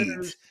 Two best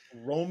centers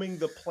roaming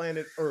the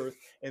planet Earth,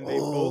 and they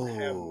both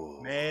have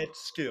mad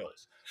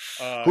skills.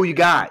 Who you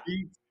got?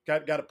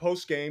 Got a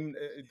post game.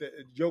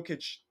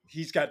 Jokic,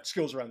 he's got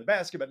skills around the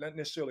basket, but not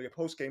necessarily a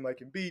post game like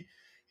Embiid.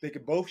 They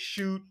could both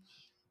shoot.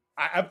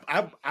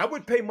 I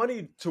would pay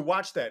money to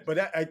watch that, but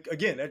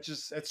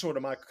that's sort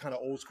of my kind of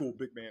old school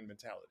big man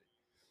mentality.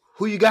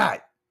 Who you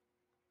got?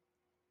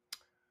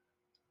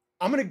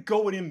 I'm gonna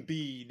go with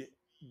Embiid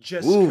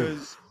just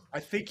because I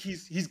think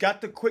he's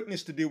got the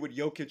quickness to deal with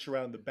Jokic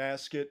around the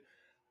basket.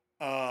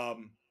 I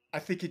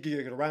think he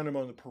could get around him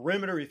on the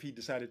perimeter if he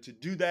decided to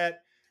do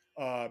that.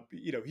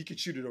 He could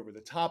shoot it over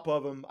the top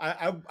of him.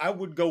 I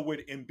would go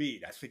with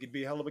Embiid. I think it'd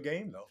be a hell of a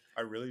game, though.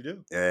 I really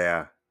do.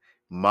 Yeah.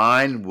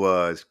 Mine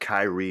was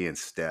Kyrie and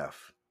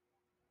Steph.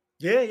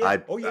 Yeah, yeah.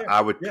 I Oh, yeah.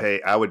 Yeah.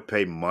 I would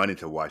pay money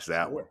to watch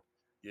that one. Sure.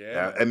 Yeah,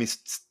 man. I mean,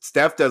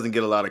 Steph doesn't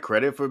get a lot of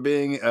credit for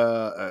being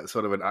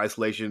sort of an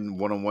isolation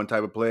one-on-one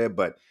type of player,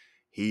 but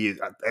he,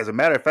 as a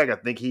matter of fact, I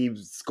think he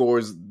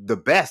scores the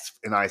best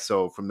in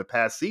ISO from the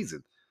past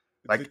season.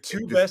 The Like two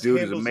this best dude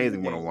is handles in the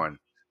amazing game, one-on-one.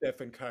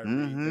 Steph and Kyrie. They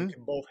Mm-hmm.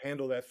 can both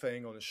handle that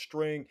thing on a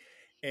string,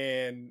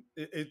 and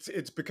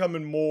it's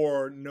becoming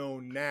more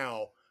known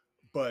now.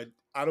 But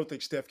I don't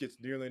think Steph gets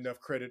nearly enough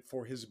credit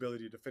for his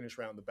ability to finish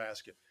around the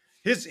basket.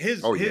 His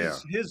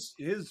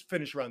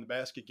finish around the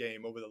basket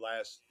game over the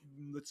last,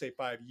 let's say,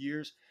 5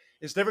 years,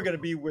 it's never going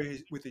to be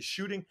with his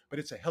shooting, but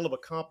it's a hell of a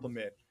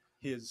compliment.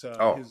 His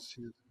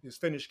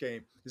finish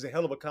game is a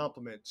hell of a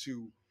compliment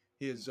to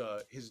his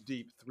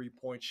deep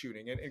 3-point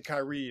shooting. And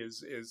Kyrie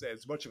is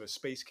as much of a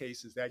space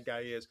case as that guy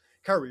is.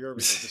 Kyrie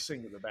Irving is a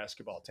singular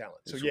basketball talent.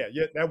 So yeah,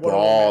 that one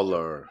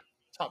baller,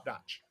 top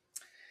notch.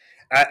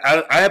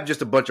 I have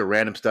just a bunch of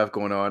random stuff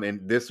going on,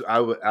 and this I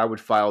would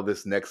file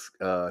this next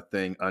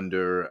thing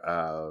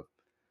under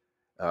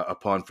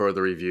upon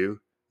further review.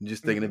 I'm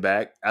just thinking it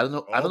back. I don't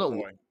know.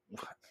 Boy.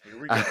 Here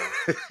we go.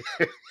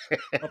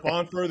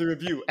 Upon further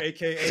review,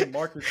 aka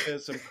Marcus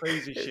says some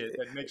crazy shit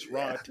that makes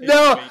Rod take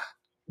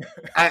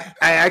I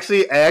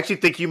actually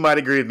think you might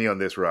agree with me on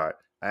this, Rod.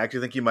 I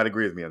actually think you might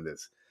agree with me on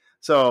this.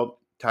 So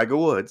Tiger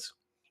Woods.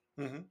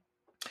 Mm-hmm.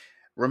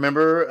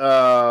 Remember,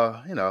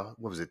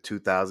 what was it,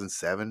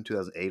 2007,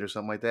 2008 or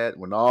something like that?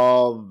 When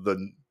all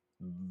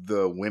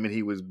the women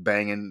he was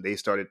banging, they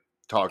started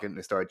talking,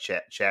 they started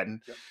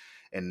chatting, yep.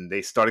 And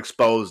they started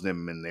exposing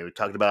him, and they were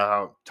talking about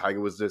how Tiger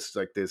was just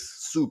like this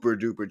super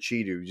duper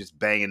cheater, just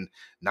banging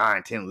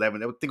 9, 10,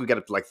 11. I think we got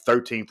up to like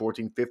 13,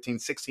 14, 15,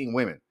 16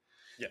 women.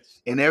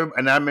 Yes. And I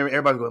remember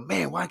everybody going,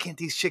 man, why can't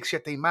these chicks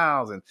shut their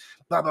mouths and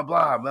blah, blah,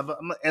 blah, blah, blah.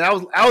 And I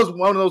was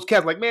one of those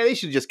cats like, man, they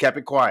should have just kept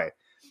it quiet.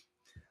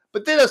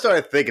 But then I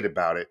started thinking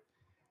about it,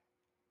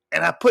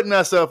 and I put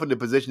myself in the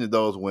position of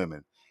those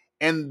women.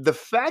 And the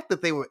fact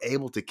that they were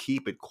able to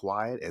keep it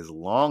quiet as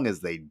long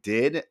as they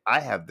did, I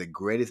have the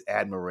greatest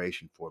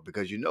admiration for it.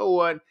 Because you know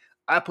what?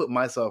 I put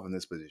myself in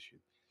this position.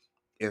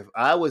 If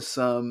I was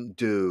some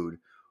dude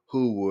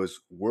who was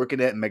working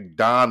at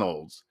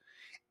McDonald's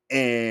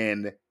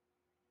and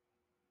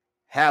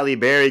Halle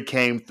Berry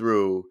came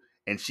through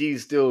and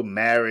she's still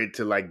married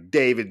to like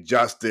David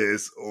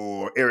Justice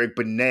or Eric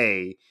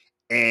Benet,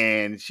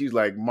 and she's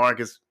like,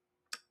 Marcus,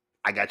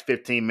 I got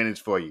 15 minutes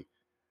for you.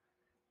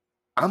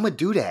 I'm gonna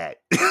do that.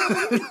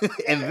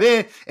 and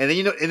then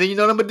you know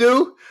what I'm gonna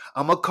do?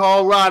 I'm gonna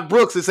call Rod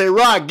Brooks and say,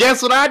 Rod,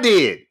 guess what I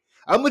did?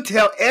 I'm gonna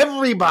tell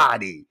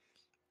everybody.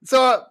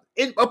 So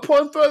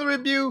upon further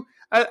review,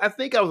 I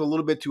think I was a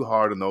little bit too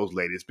hard on those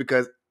ladies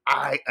because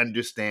I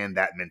understand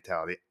that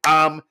mentality.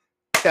 I'm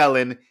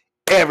telling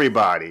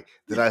everybody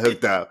that I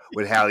hooked up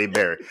with Halle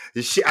Berry.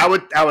 I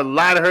would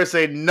lie to her,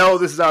 say, no,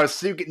 this is our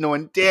secret,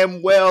 knowing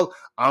damn well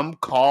I'm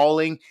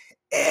calling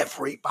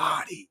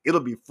everybody.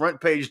 It'll be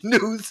front page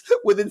news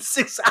within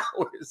 6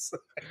 hours.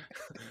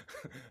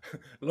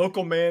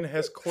 Local man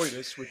has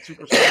coitus with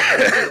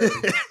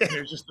 2%.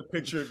 There's just a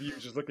picture of you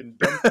just looking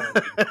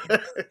dumbfounded.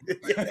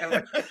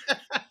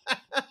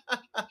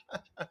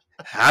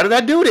 How did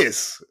I do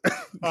this?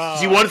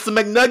 She wanted some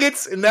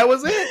McNuggets, and that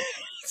was it.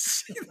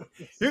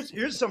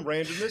 Here's some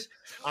randomness.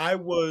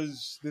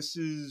 This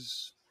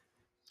is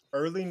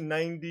early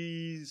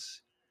 90s,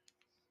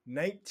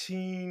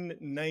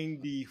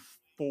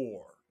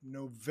 1994,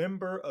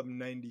 November of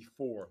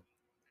 94.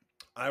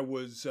 I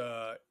was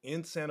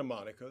in Santa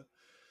Monica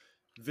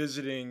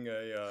visiting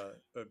a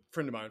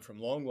friend of mine from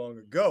long, long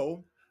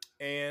ago,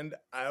 and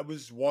I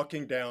was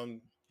walking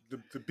down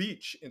the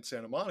beach in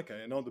Santa Monica,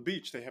 and on the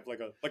beach they have like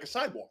a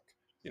sidewalk,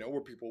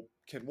 where people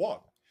can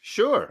walk.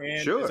 Sure.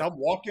 As I'm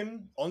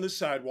walking on the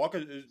sidewalk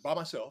by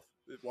myself,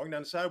 walking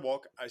down the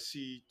sidewalk, I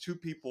see two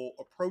people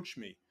approach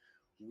me.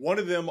 One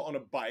of them on a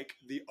bike,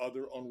 the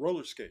other on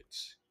roller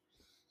skates.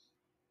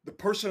 The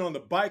person on the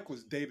bike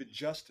was David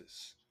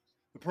Justice.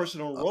 The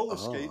person on roller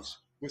skates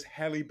was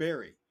Halle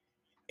Berry.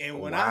 And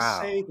when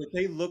I say that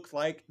they looked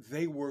like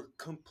they were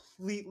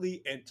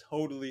completely and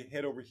totally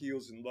head over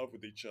heels in love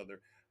with each other,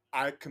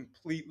 I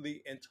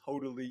completely and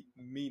totally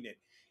mean it.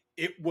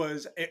 It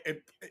was...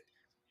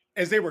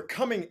 as they were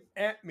coming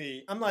at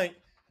me, I'm like,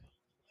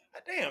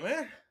 damn,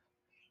 man.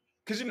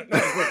 Because,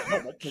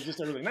 because it's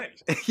early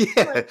 90s.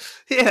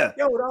 Yeah.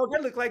 Yo, dog,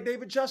 that looked like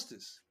David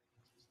Justice.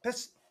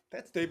 That's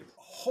David.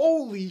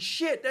 Holy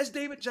shit, that's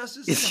David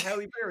Justice and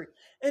Halle Berry.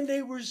 And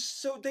they were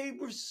so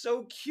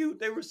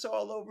cute. They were so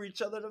all over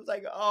each other. And I was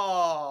like,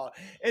 oh.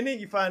 And then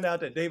you find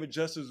out that David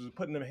Justice was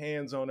putting them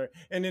hands on her.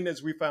 And then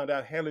as we found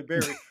out, Halle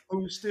Berry,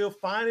 who's still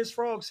fine as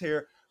frog's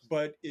hair,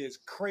 but is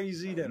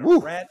crazy than a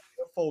rat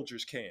in a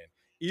Folgers can.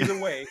 Either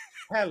way,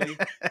 Halle,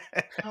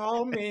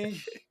 call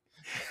me.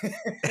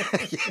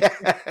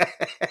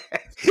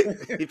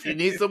 If you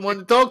need someone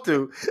to talk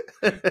to.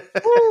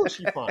 Ooh,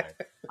 she's fine.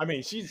 I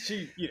mean, she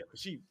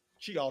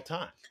She all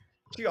time.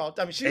 She all.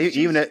 I mean,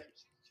 she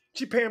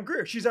Pam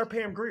Grier. She's our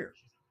Pam Grier.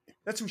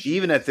 That's who she.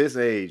 Even is. At this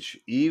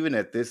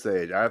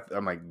age,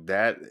 I'm like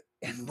that.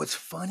 And what's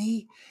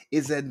funny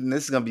is that, and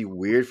this is gonna be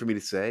weird for me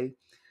to say,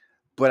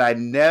 but I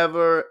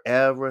never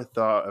ever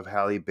thought of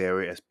Halle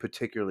Berry as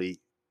particularly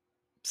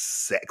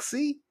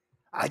sexy.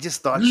 I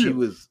just thought she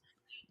was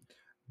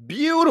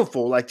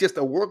beautiful, like just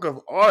a work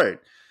of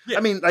art. Yeah.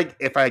 I mean, like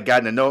if I had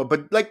gotten to know it,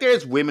 but like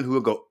there's women who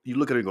would go, you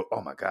look at her and go,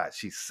 oh my God,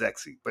 she's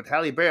sexy. But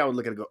Halle Berry, I would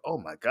look at her and go, oh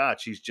my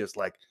God, she's just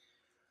like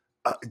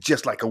a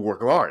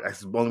work of art. That's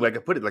the only way I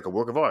can put it, like a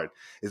work of art.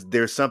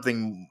 There's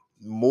something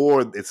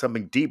more, it's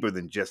something deeper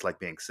than just like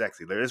being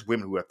sexy. There's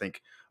women who I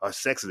think are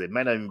sexy. They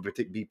might not even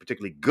be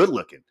particularly good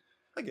looking,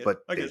 but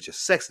there's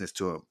just sexiness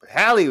to them. But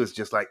Halle was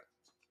just like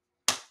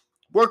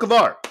work of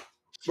art.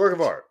 Work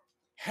of art.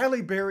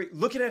 Halle Berry,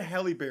 looking at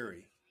Halle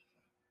Berry,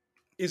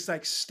 it's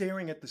like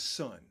staring at the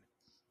sun.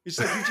 It's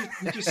like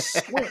you just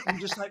squint. You're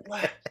just like,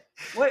 what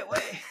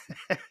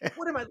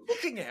am I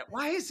looking at?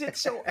 Why is it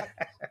so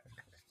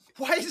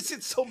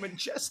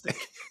majestic?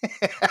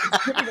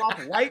 It's giving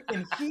off light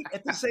and heat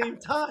at the same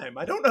time.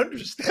 I don't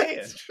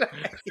understand.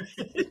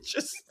 It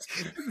just,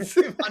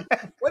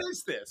 what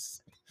is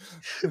this?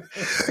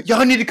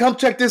 Y'all need to come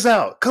check this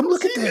out. Come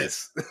look at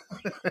this.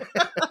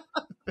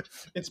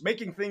 It's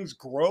making things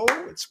grow.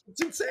 It's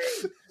insane.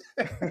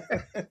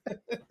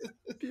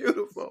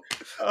 Beautiful.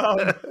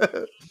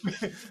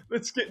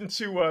 Let's get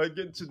into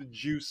the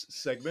juice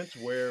segment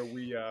where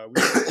we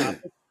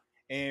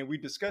and we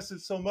discuss it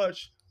so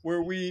much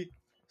where we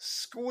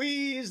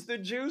squeeze the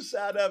juice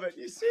out of it.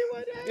 You see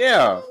what?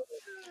 Yeah.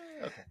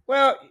 Okay.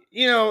 Well,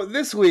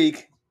 this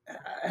week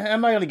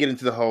I'm not going to get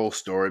into the whole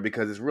story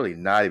because it's really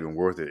not even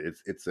worth it.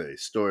 It's a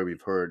story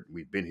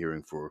we've been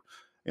hearing for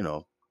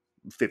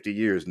 50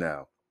 years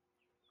now.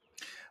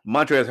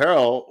 Montrezl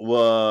Harrell,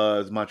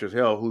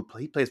 who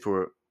he plays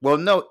for. Well,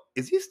 no,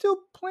 is he still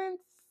playing?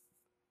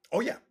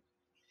 Oh yeah,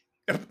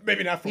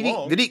 maybe not for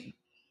long. Did he?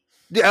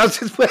 Yeah, I was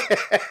just playing.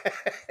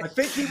 I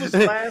think he was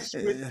last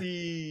with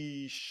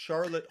the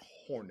Charlotte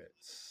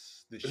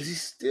Hornets. Is he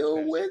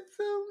still with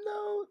them?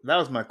 No, that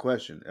was my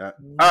question.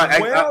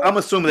 I'm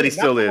assuming that he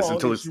still is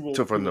until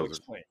further notice.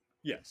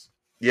 Yes.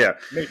 Yeah.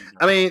 Maybe.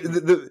 I mean,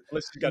 the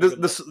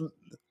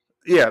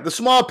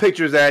small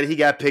picture is that he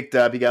got picked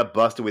up. He got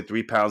busted with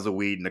 3 pounds of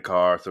weed in the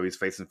car, so he's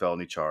facing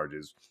felony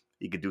charges.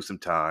 He could do some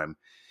time.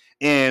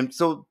 And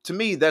so, to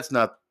me, that's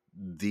not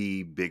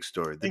the big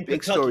story. The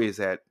big story is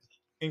that,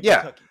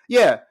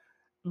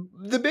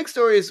 the big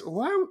story is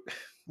why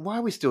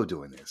are we still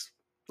doing this?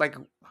 Like,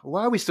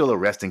 why are we still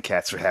arresting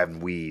cats for having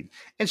weed?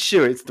 And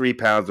sure, it's 3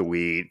 pounds of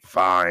weed,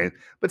 fine.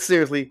 But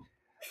seriously,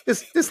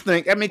 this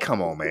thing, I mean,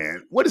 come on,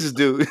 man. What does this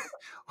do?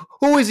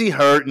 Who is he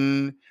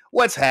hurting?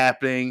 What's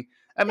happening?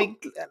 I mean,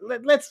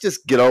 let's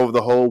just get over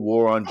the whole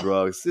war on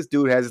drugs. This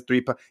dude has a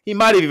 3 pound. He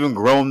might have even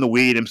grown the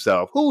weed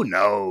himself. Who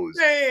knows?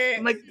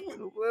 I'm like,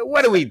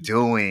 what are we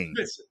doing?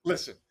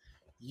 Listen.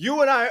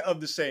 You and I are of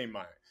the same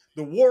mind.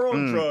 The war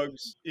on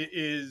drugs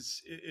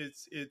it's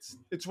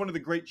one of the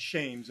great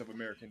shames of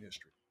American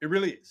history. It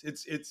really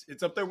is.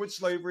 It's up there with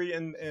slavery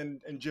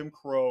and Jim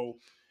Crow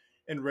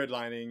and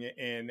redlining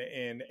and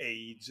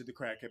AIDS, the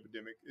crack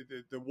epidemic.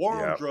 The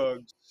war on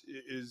drugs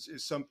is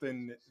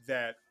something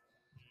that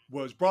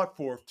was brought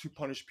forth to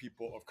punish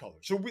people of color.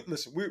 So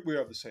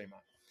we're of the same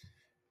mind.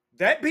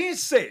 That being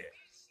said,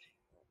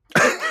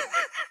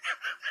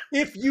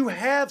 if you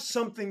have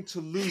something to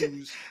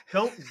lose,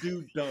 don't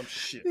do dumb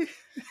shit.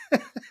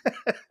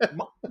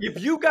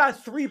 If you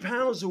got 3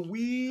 pounds of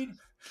weed,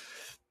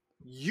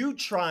 you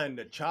trying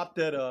to chop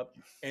that up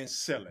and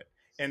sell it.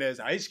 And as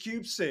Ice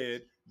Cube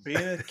said, being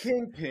a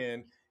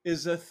kingpin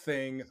is a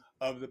thing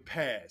of the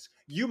past.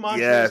 You,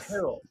 Montrezl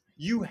Harrell,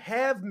 you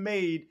have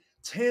made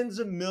tens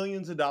of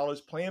millions of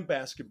dollars playing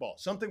basketball,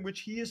 something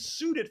which he is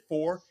suited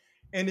for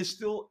and is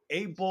still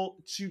able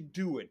to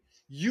do it.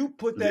 You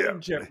put that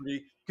in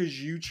jeopardy because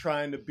you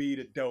trying to be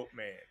the dope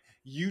man.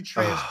 You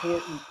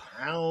transporting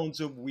pounds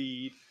of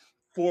weed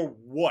for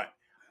what?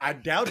 I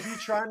doubt you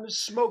trying to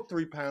smoke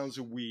 3 pounds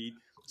of weed.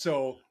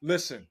 So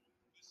listen,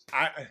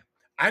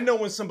 I know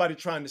when somebody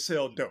trying to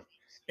sell dope,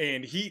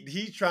 and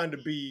he's trying to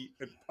be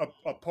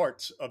a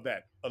part of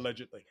that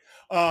allegedly.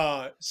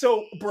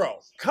 So bro,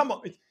 come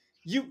on,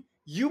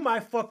 you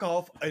might fuck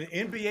off an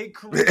NBA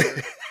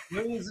career,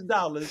 millions of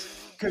dollars,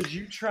 because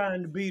you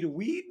trying to be the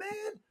weed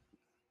man.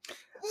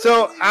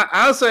 So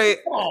I'll say,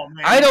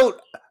 I don't,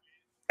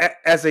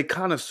 as a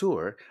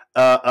connoisseur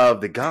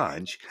of the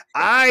ganj,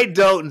 I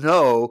don't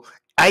know.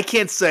 I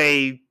can't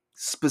say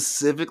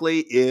specifically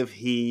if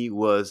he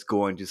was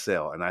going to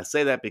sell. And I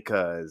say that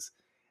because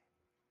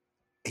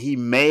he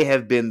may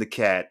have been the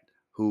cat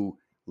who,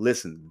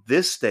 listen,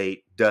 this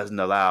state doesn't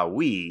allow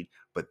weed,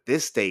 but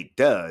this state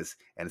does.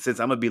 And since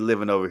I'm going to be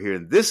living over here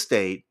in this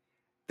state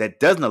that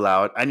doesn't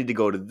allow it, I need to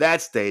go to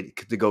that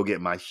state to go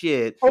get my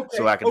shit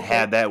so I can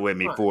have that with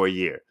me for a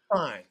year.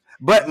 Fine.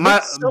 But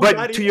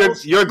to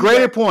your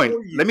greater point,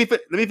 let me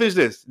finish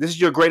this. This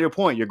is your greater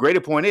point. Your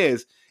greater point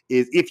is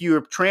if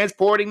you're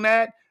transporting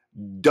that,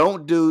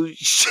 don't do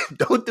shit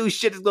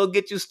that's gonna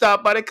get you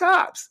stopped by the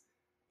cops.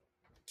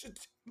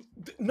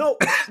 No,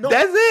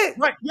 That's it.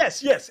 right?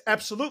 Yes,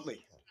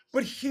 absolutely.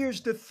 But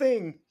here's the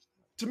thing: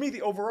 to me,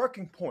 the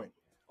overarching point.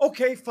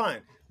 Okay,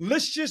 fine.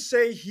 Let's just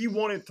say he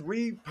wanted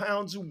 3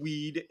 pounds of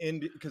weed,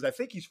 and because I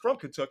think he's from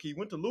Kentucky, he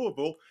went to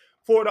Louisville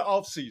for the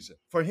off season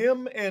for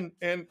him and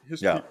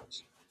his Yeah. people.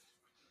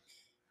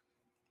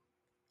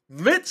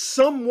 Let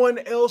someone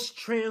else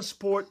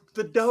transport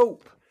the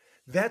dope.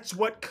 That's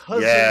what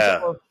cousins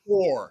are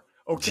for.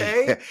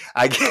 Okay?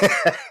 I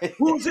get,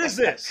 Whose is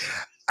this?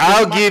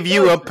 I'll give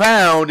you a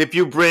pound if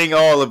you bring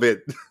all of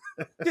it.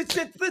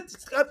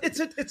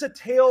 It's a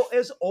tale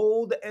as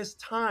old as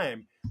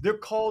time. They're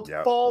called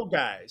fall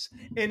guys.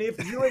 And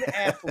if you're an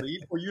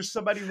athlete or you're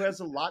somebody who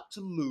has a lot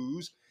to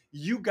lose,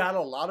 you got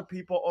a lot of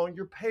people on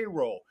your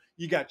payroll.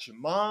 You got your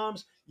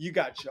moms, you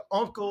got your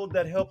uncle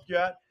that helped you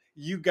out.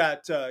 You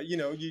got,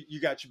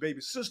 you got your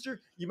baby sister.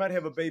 You might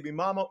have a baby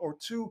mama or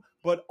two,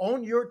 but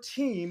on your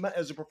team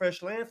as a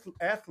professional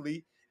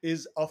athlete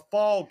is a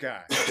fall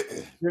guy.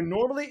 They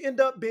normally end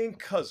up being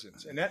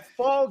cousins, and that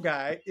fall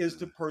guy is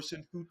the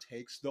person who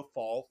takes the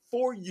fall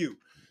for you.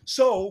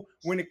 So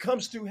when it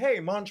comes to, hey,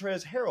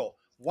 Montrezl Harrell,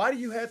 why do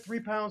you have 3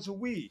 pounds of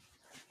weed?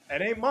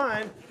 That ain't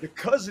mine. The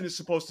cousin is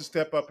supposed to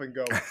step up and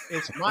go,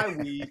 it's my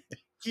weed.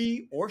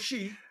 He or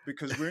she,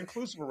 because we're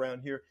inclusive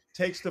around here,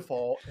 takes the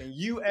fall, and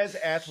you as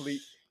an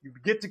athlete, you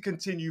get to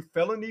continue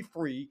felony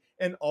free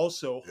and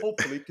also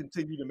hopefully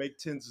continue to make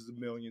tens of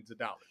millions of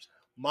dollars.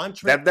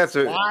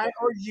 Montrezl, why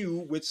are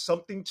you with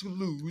something to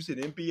lose an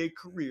NBA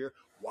career?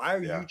 Why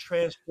are you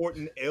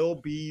transporting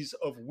LBs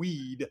of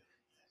weed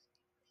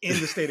in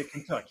the state of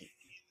Kentucky?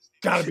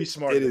 Gotta be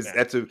smarter than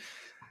that.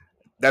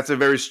 That's a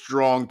very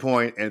strong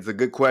point, and it's a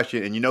good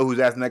question. And you know who's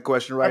asking that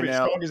question right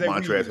now?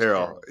 Montrezl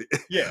Harrell.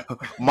 Yeah.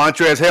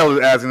 Montrezl Harrell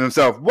is asking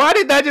himself, why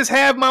didn't I just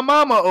have my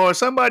mama or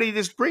somebody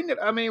just bring it?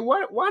 I mean, why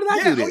did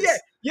I do this?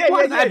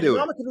 Why did I do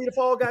Mama can be the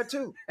fall guy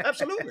too.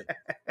 Absolutely.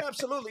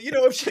 Absolutely. You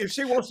know, if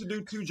she wants to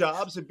do 2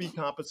 jobs and be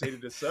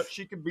compensated as such,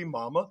 she can be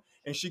mama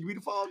and she can be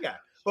the fall guy.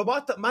 But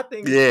my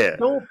thing is,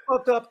 don't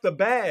fuck up the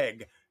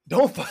bag.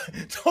 Don't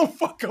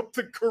fuck up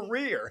the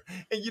career.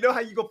 And you know how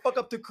you go fuck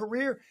up the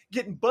career?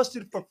 Getting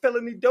busted for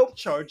felony dope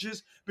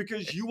charges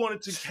because you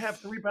wanted to have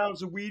 3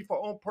 pounds of weed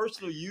for own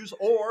personal use,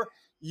 or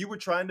you were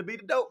trying to be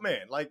the dope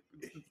man. Like,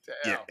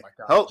 oh my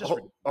God.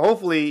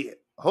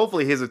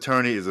 Hopefully his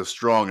attorney is a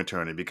strong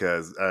attorney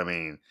because, I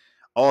mean,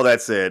 all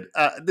that said,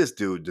 this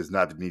dude does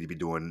not need to be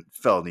doing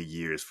felony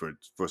years for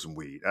some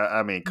weed.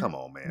 I mean, come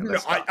on, man. No,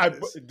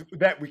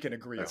 that we can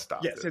agree on.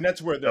 Yes, and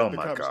that's where the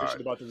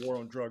conversation about the war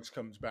on drugs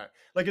comes back.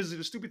 Like, is it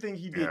a stupid thing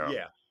he did?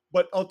 Yeah.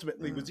 But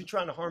ultimately, was he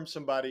trying to harm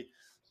somebody?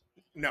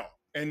 No.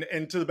 And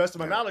to the best of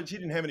my knowledge, he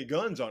didn't have any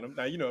guns on him.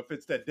 Now, you know, if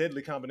it's that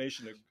deadly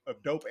combination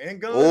of dope and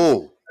guns,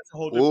 that's a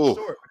whole different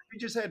story. But if he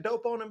just had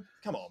dope on him,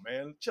 come on,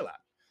 man, chill out.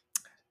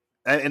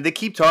 And they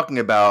keep talking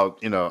about,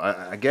 you know,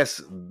 I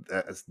guess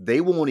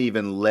they won't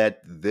even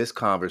let this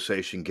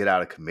conversation get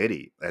out of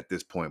committee at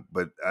this point.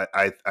 But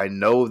I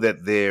know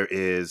that there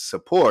is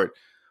support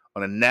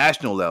on a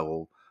national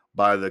level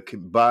by the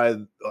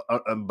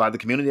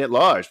community at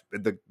large.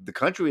 The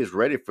country is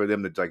ready for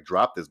them to like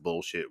drop this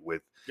bullshit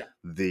with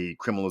the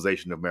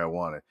criminalization of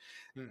marijuana.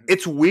 Mm-hmm.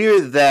 It's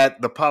weird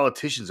that the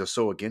politicians are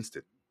so against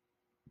it,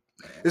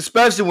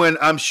 especially when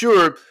I'm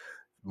sure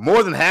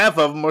more than half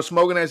of them are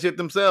smoking that shit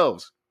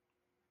themselves.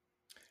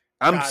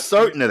 I'm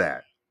certain of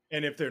that.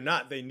 And if they're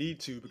not, they need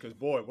to, because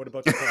boy, what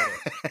about the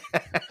product?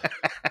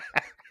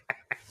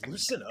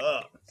 Loosen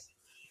up.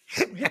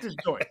 Hit this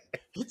joint.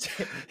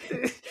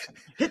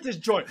 Hit this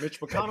joint,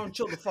 Mitch McConnell.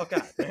 Chill the fuck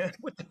out, man.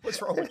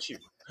 What's wrong with you?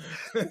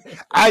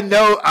 I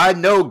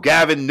know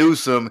Gavin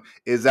Newsom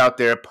is out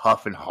there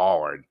puffing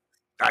hard.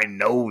 I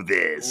know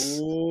this.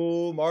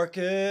 Ooh,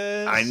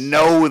 Marcus. I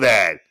know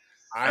that.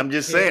 I'm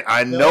just saying,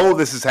 I know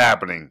this is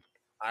happening.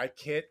 I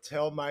can't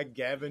tell my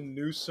Gavin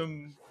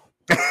Newsom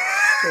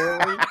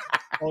story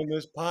on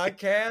this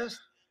podcast,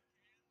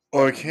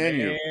 or can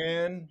you?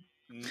 And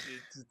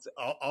it's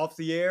off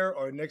the air,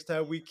 or next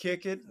time we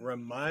kick it,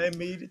 remind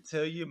me to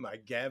tell you my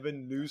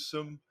Gavin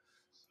Newsom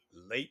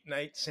late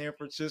night San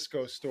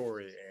Francisco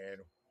story.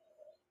 And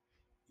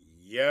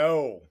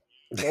yo,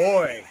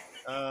 boy,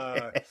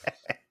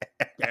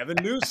 Gavin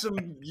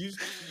Newsom,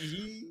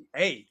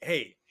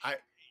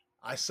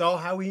 I saw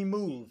how he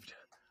moved.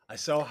 I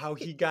saw how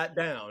he got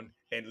down,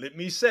 and let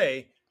me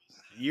say,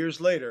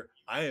 years later,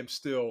 I am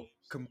still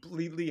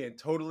completely and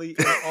totally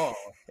in awe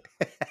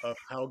of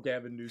how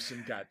Gavin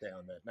Newsom got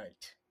down that night.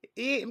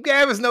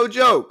 Gavin's no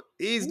joke.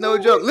 He's no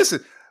joke.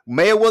 Listen,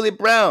 Mayor Willie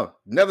Brown,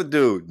 another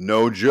dude,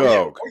 no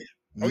joke.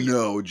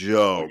 No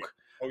joke.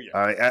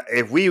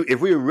 If we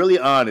were really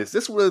honest,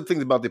 this is one of the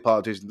things about the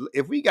politicians.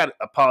 If we got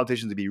a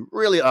politician to be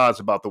really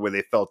honest about the way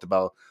they felt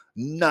about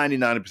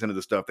 99% of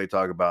the stuff they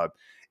talk about,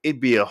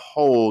 it'd be a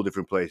whole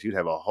different place. You'd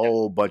have a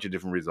whole bunch of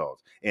different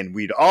results, and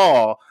we'd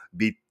all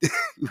be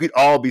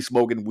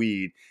smoking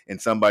weed in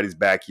somebody's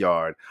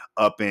backyard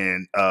up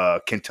in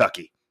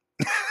Kentucky.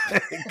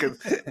 Because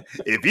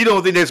if you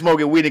don't think they're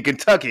smoking weed in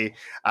Kentucky,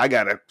 I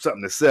got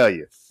something to sell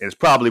you. And it's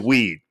probably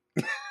weed.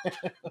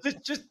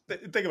 just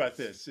think about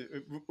this.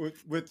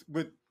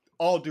 With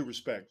all due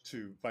respect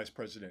to Vice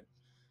President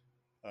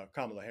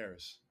Kamala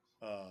Harris,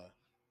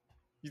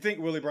 you think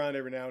Willie Brown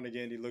every now and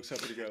again he looks up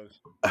and he goes,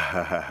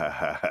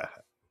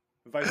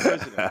 "Vice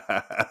President,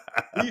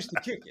 we used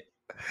to kick it.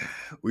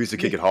 We used to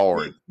kick it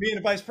hard. Me and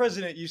the Vice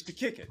President used to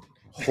kick it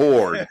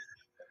hard."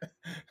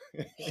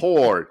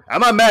 Horde. I'm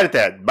not mad at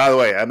that. By the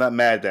way, I'm not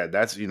mad at that.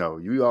 That's we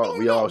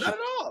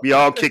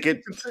all kick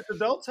it.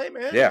 Adults, hey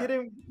man, yeah. Get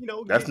in,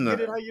 get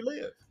it how you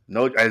live.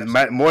 No,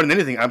 more than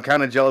anything, I'm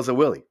kind of jealous of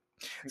Willie.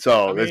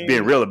 So let's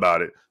being real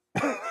about it.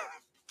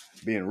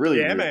 Being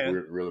really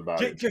real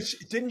about it.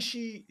 Didn't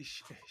she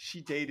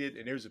dated,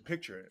 and there's a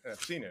picture, and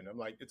I've seen it, and I'm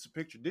like, it's a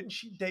picture. Didn't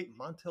she date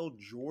Montel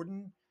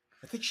Jordan?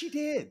 I think she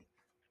did.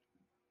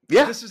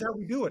 Yeah. This is how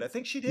we do it. I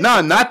think she did.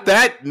 No, not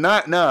that. No.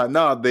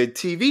 The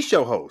TV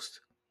show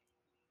host.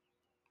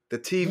 The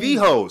TV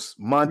host,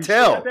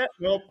 Montel.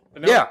 Nope.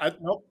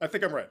 I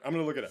think I'm right. I'm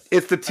going to look it up.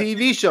 It's the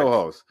TV show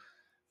host.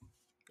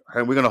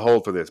 And we're going to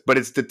hold for this. But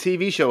it's the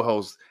TV show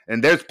host.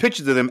 And there's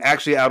pictures of them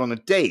actually out on a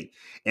date.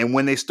 And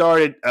when they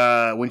started,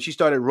 when she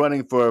started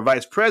running for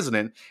vice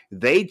president,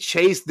 they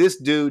chased this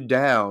dude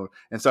down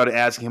and started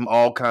asking him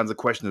all kinds of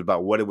questions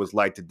about what it was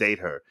like to date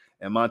her.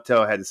 And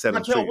Montel had to set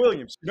him straight. Montel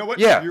Williams. You know what?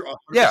 Yeah. You're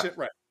 100%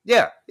 right.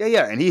 Yeah.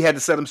 And he had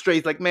to set him straight.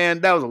 He's like,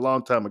 man, that was a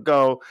long time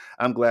ago.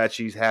 I'm glad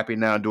she's happy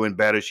now, doing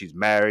better. She's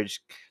married,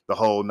 the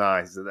whole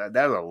nine. He said,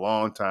 that was a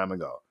long time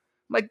ago.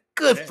 I'm like,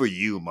 good for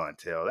you,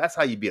 Montel. That's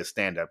how you be a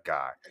stand-up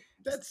guy.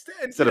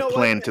 Instead of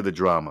playing to the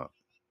drama.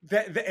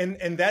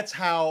 And that's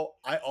how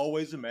I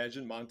always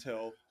imagined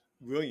Montel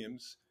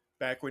Williams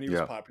back when he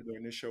was popular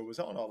and this show was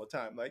on all the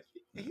time. Like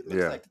he looks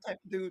like the type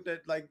of dude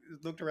that like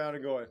looked around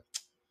and going,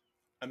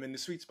 I'm in the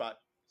sweet spot.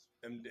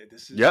 And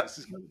this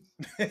is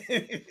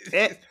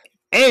good.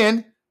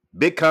 and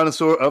big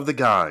connoisseur of the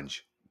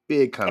ganj.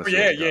 Big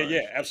connoisseur.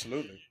 Yeah.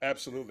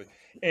 Absolutely.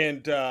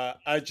 And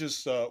I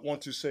just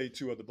want to say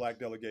to the black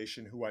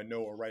delegation who I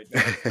know are right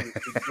now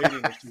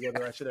debating as to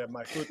whether I should have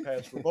my foot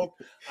pass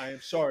revoked. I am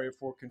sorry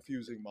for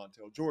confusing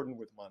Montel Jordan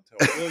with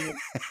Montel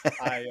Williams.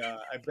 I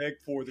beg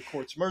for the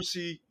court's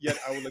mercy, yet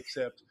I will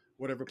accept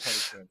whatever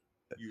punishment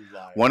you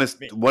lie.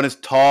 One is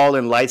tall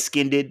and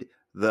light-skinned.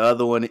 The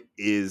other one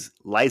is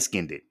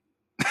light-skinned.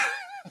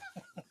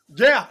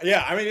 Yeah.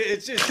 I mean,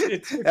 it's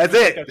that's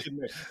it.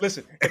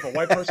 Listen, if a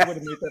white person would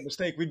have made that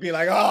mistake, we'd be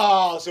like,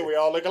 "Oh, so we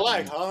all look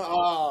alike, huh?"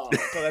 Oh,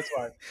 so that's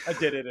why I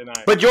did it, and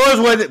But yours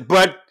wasn't.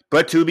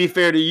 But to be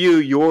fair to you,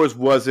 yours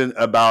wasn't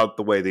about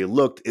the way they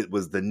looked. It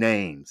was the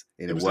names,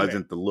 and it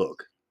wasn't the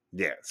look.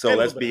 Yeah. So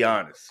let's be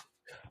honest.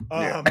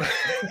 I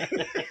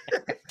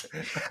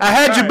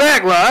had your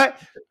back, right?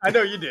 I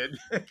know you did,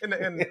 and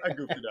I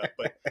goofed it up,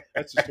 but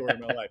that's the story of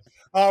my life.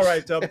 All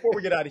right, before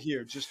we get out of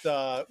here, just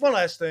one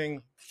last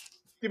thing.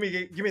 Give me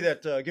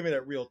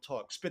that real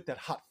talk. Spit that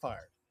hot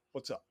fire.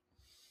 What's up?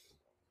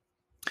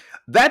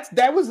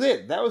 That was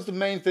it. That was the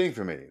main thing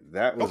for me.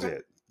 That was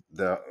it.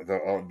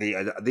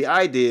 The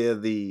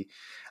idea.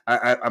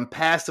 I'm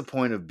past the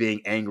point of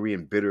being angry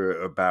and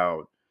bitter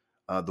about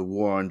the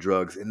war on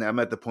drugs, and I'm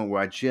at the point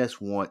where I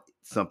just want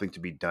something to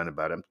be done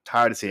about it. I'm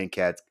tired of seeing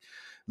cats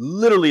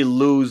literally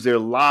lose their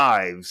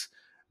lives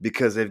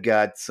because they've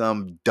got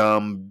some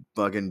dumb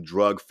fucking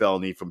drug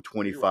felony from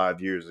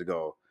 25 years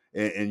ago.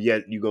 And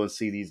yet you go and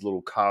see these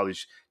little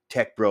college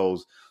tech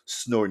bros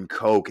snorting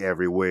coke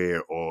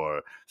everywhere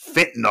or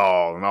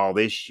fentanyl and all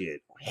this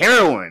shit.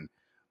 Heroin.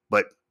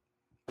 But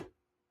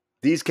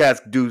these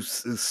cats do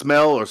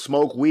smell or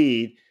smoke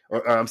weed,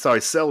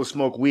 sell or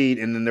smoke weed,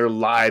 and then their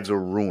lives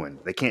are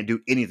ruined. They can't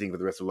do anything for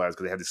the rest of their lives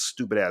because they have this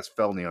stupid-ass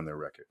felony on their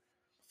record.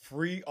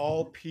 Free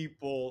all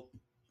people,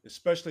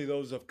 especially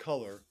those of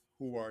color,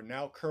 who are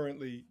now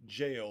currently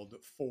jailed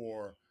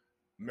for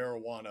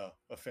marijuana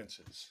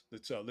offenses.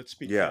 Let's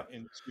speak that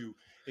into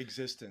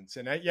existence.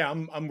 And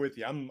I'm with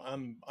you. I'm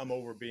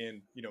over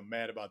being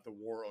mad about the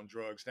war on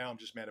drugs. Now I'm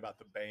just mad about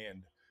the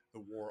band, the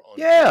war on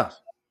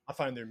drugs. I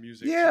find their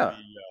music to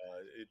be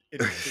it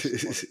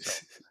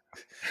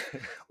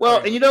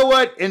well, and you know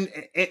what? And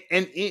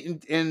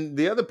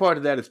the other part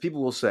of that is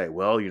people will say,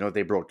 well,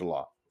 they broke the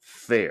law.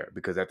 Fair,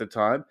 because at the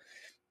time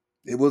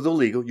it was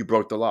illegal. You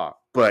broke the law,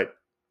 but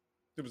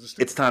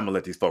it's time to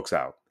let these folks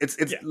out.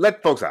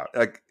 Let folks out.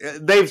 Like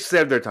they've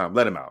said their time.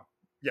 Let them out.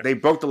 Yeah. They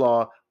broke the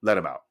law. Let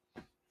them out.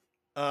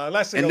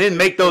 Last thing, and then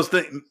make those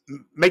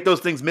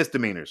things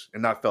misdemeanors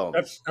and not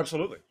felonies.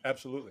 Absolutely.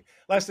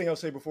 Last thing I'll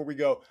say before we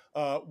go: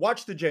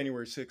 watch the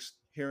January 6th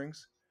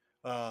hearings.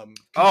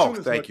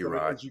 Thank you,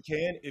 Rod. As you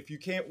can. If you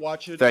can't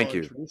watch it on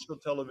traditional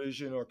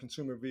television or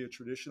consumer via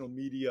traditional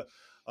media,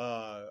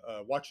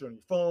 watch it on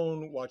your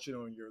phone, watch it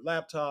on your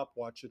laptop,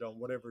 watch it on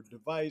whatever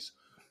device.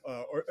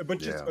 Or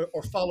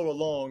follow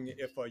along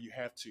if you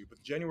have to. But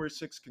the January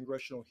 6th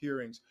congressional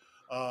hearings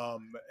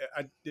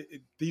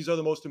These are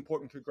the most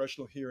important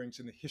congressional hearings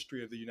in the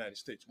history of the United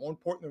States. More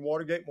important than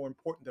Watergate, more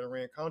important than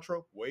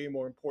Iran-Contra, way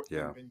more important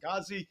Yeah. than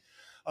Benghazi.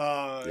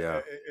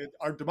 Yeah.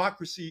 Our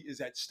democracy is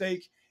at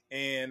stake.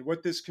 And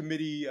what this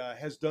committee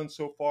has done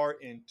so far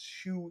in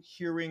 2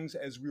 hearings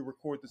as we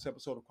record this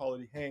episode of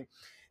Quality Hang,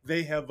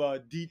 they have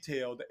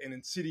detailed an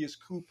insidious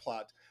coup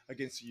plot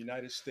against the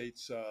United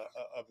States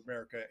of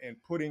America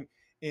and putting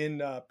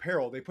in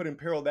peril. They put in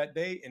peril that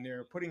day, and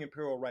they're putting in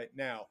peril right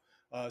now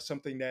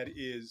something that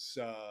is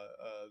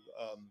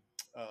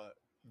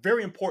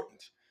very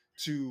important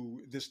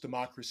to this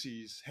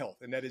democracy's health,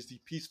 and that is the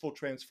peaceful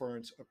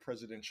transference of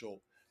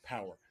presidential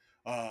power.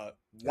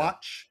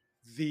 Watch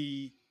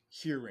the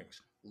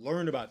hearings,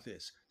 learn about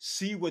this,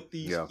 see what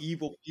these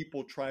evil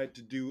people tried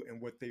to do and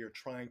what they are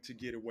trying to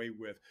get away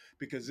with,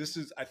 because this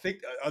is, I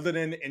think, other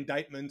than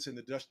indictments in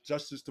the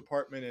Justice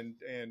Department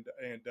and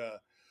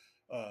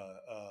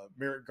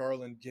Merrick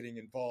Garland getting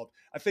involved,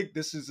 I think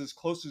this is as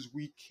close as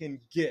we can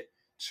get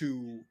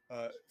to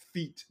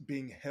feet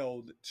being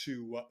held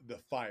to the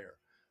fire.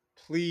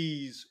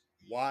 Please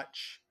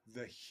watch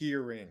the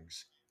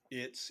hearings.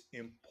 It's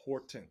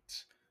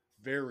important.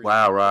 Very.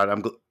 Wow, Rod,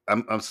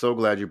 I'm so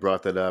glad you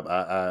brought that up.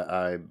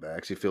 I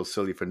actually feel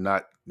silly for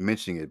not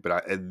mentioning it,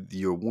 but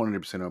you're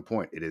 100% on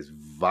point. It is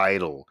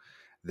vital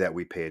that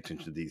we pay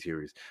attention to these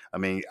hearings. I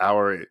mean,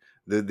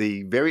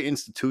 the very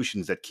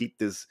institutions that keep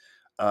this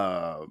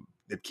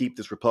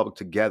republic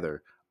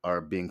together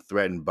are being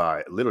threatened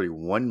by literally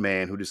one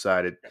man who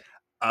decided,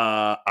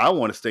 I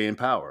want to stay in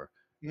power.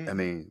 Mm-hmm. I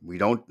mean, we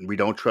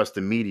don't trust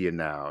the media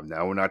now.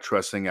 Now we're not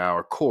trusting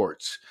our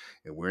courts,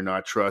 and we're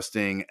not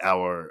trusting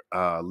our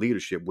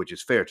leadership, which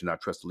is fair to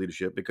not trust the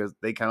leadership because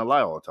they kind of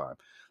lie all the time.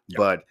 Yep.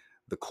 But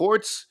the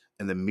courts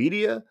and the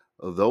media,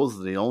 those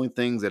are the only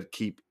things that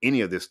keep any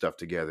of this stuff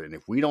together. And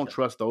if we don't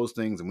trust those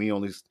things, and we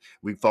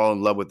fall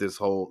in love with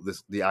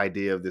the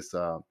idea of this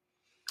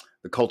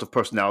the cult of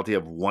personality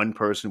of one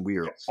person, we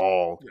are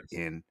all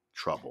in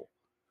trouble.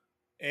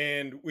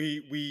 And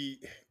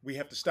we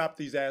have to stop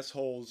these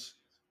assholes,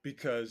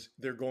 because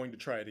they're going to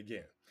try it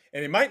again.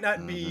 And it might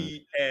not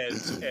be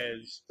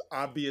as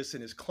obvious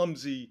and as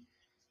clumsy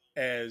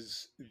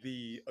as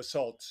the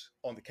assault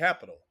on the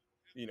Capitol,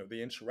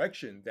 the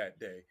insurrection that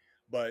day.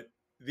 But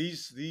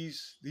these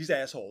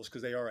assholes,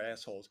 because they are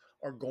assholes,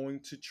 are going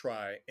to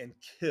try and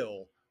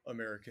kill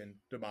American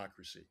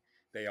democracy.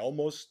 They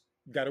almost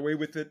got away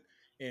with it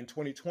in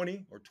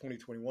 2020 or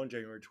 2021,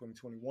 January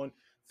 2021.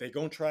 They're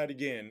going to try it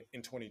again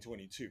in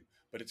 2022.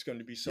 But it's going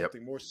to be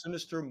something more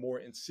sinister, more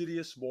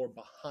insidious, more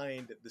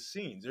behind the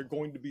scenes. They're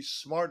going to be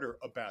smarter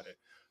about it.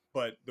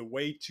 But the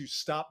way to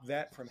stop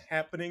that from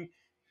happening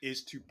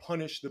is to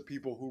punish the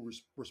people who were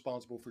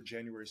responsible for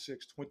January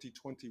 6,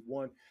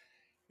 2021.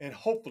 And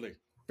hopefully,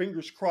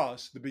 fingers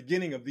crossed, the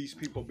beginning of these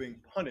people being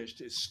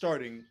punished is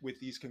starting with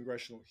these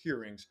congressional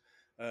hearings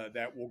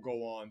that will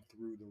go on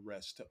through the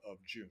rest of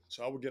June.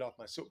 So I will get off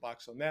my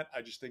soapbox on that.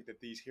 I just think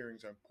that these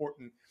hearings are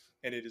important,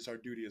 and it is our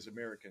duty as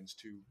Americans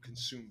to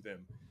consume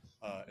them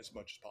as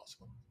much as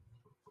possible.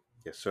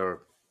 Yes, sir.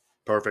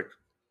 Perfect.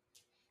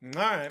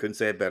 All right. Couldn't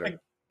say it better.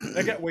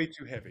 That got way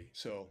too heavy.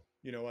 So,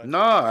 you know what?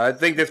 No, I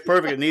think that's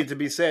perfect. It needs to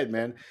be said,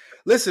 man.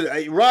 Listen,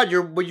 Rod,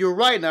 you're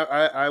right. Now,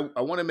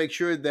 I want to make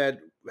sure that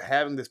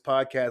having this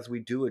podcast, we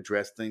do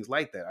address things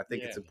like that. I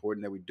think it's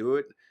important that we do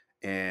it.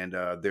 And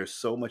there's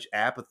so much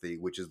apathy,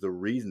 which is the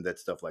reason that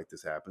stuff like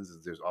this happens. Is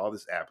there's all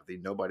this apathy.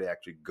 Nobody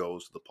actually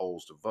goes to the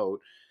polls to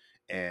vote,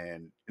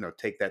 and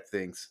take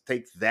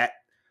that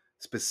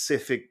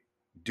specific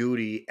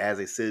duty as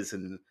a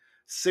citizen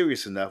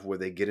serious enough where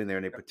they get in there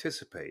and they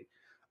participate.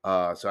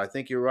 So I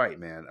think you're right,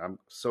 man. I'm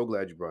so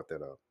glad you brought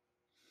that up.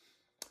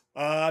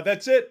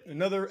 That's it.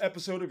 Another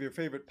episode of your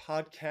favorite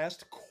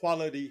podcast,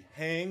 Quality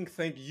Hang.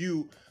 Thank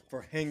you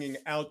for hanging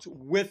out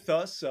with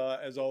us.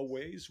 As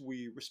always,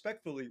 we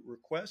respectfully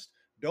request,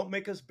 don't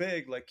make us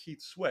beg like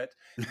Keith Sweat,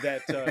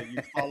 that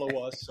you follow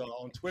us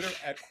on Twitter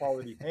at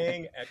Quality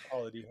Hang, at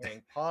Quality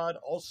Hang Pod.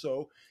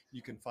 Also,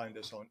 you can find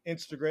us on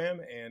Instagram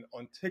and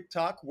on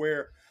TikTok,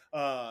 where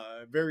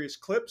various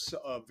clips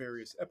of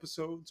various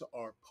episodes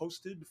are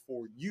posted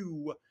for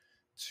you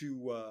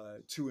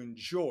to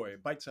enjoy.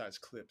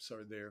 Bite-sized clips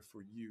are there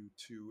for you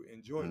to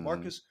enjoy.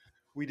 Marcus,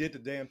 we did the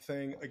damn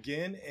thing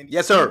again, and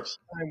yes, sir. Each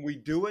time we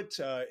do it,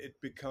 it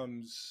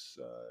becomes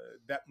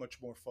that much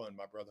more fun,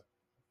 my brother.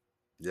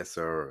 Yes,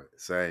 sir.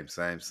 Same.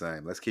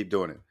 Let's keep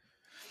doing it.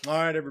 All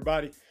right,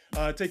 everybody.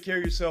 Take care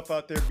of yourself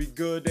out there. Be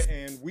good,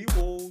 and we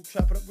will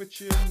chop it up with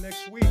you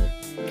next week.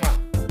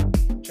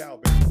 Mwah. Ciao,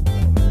 baby.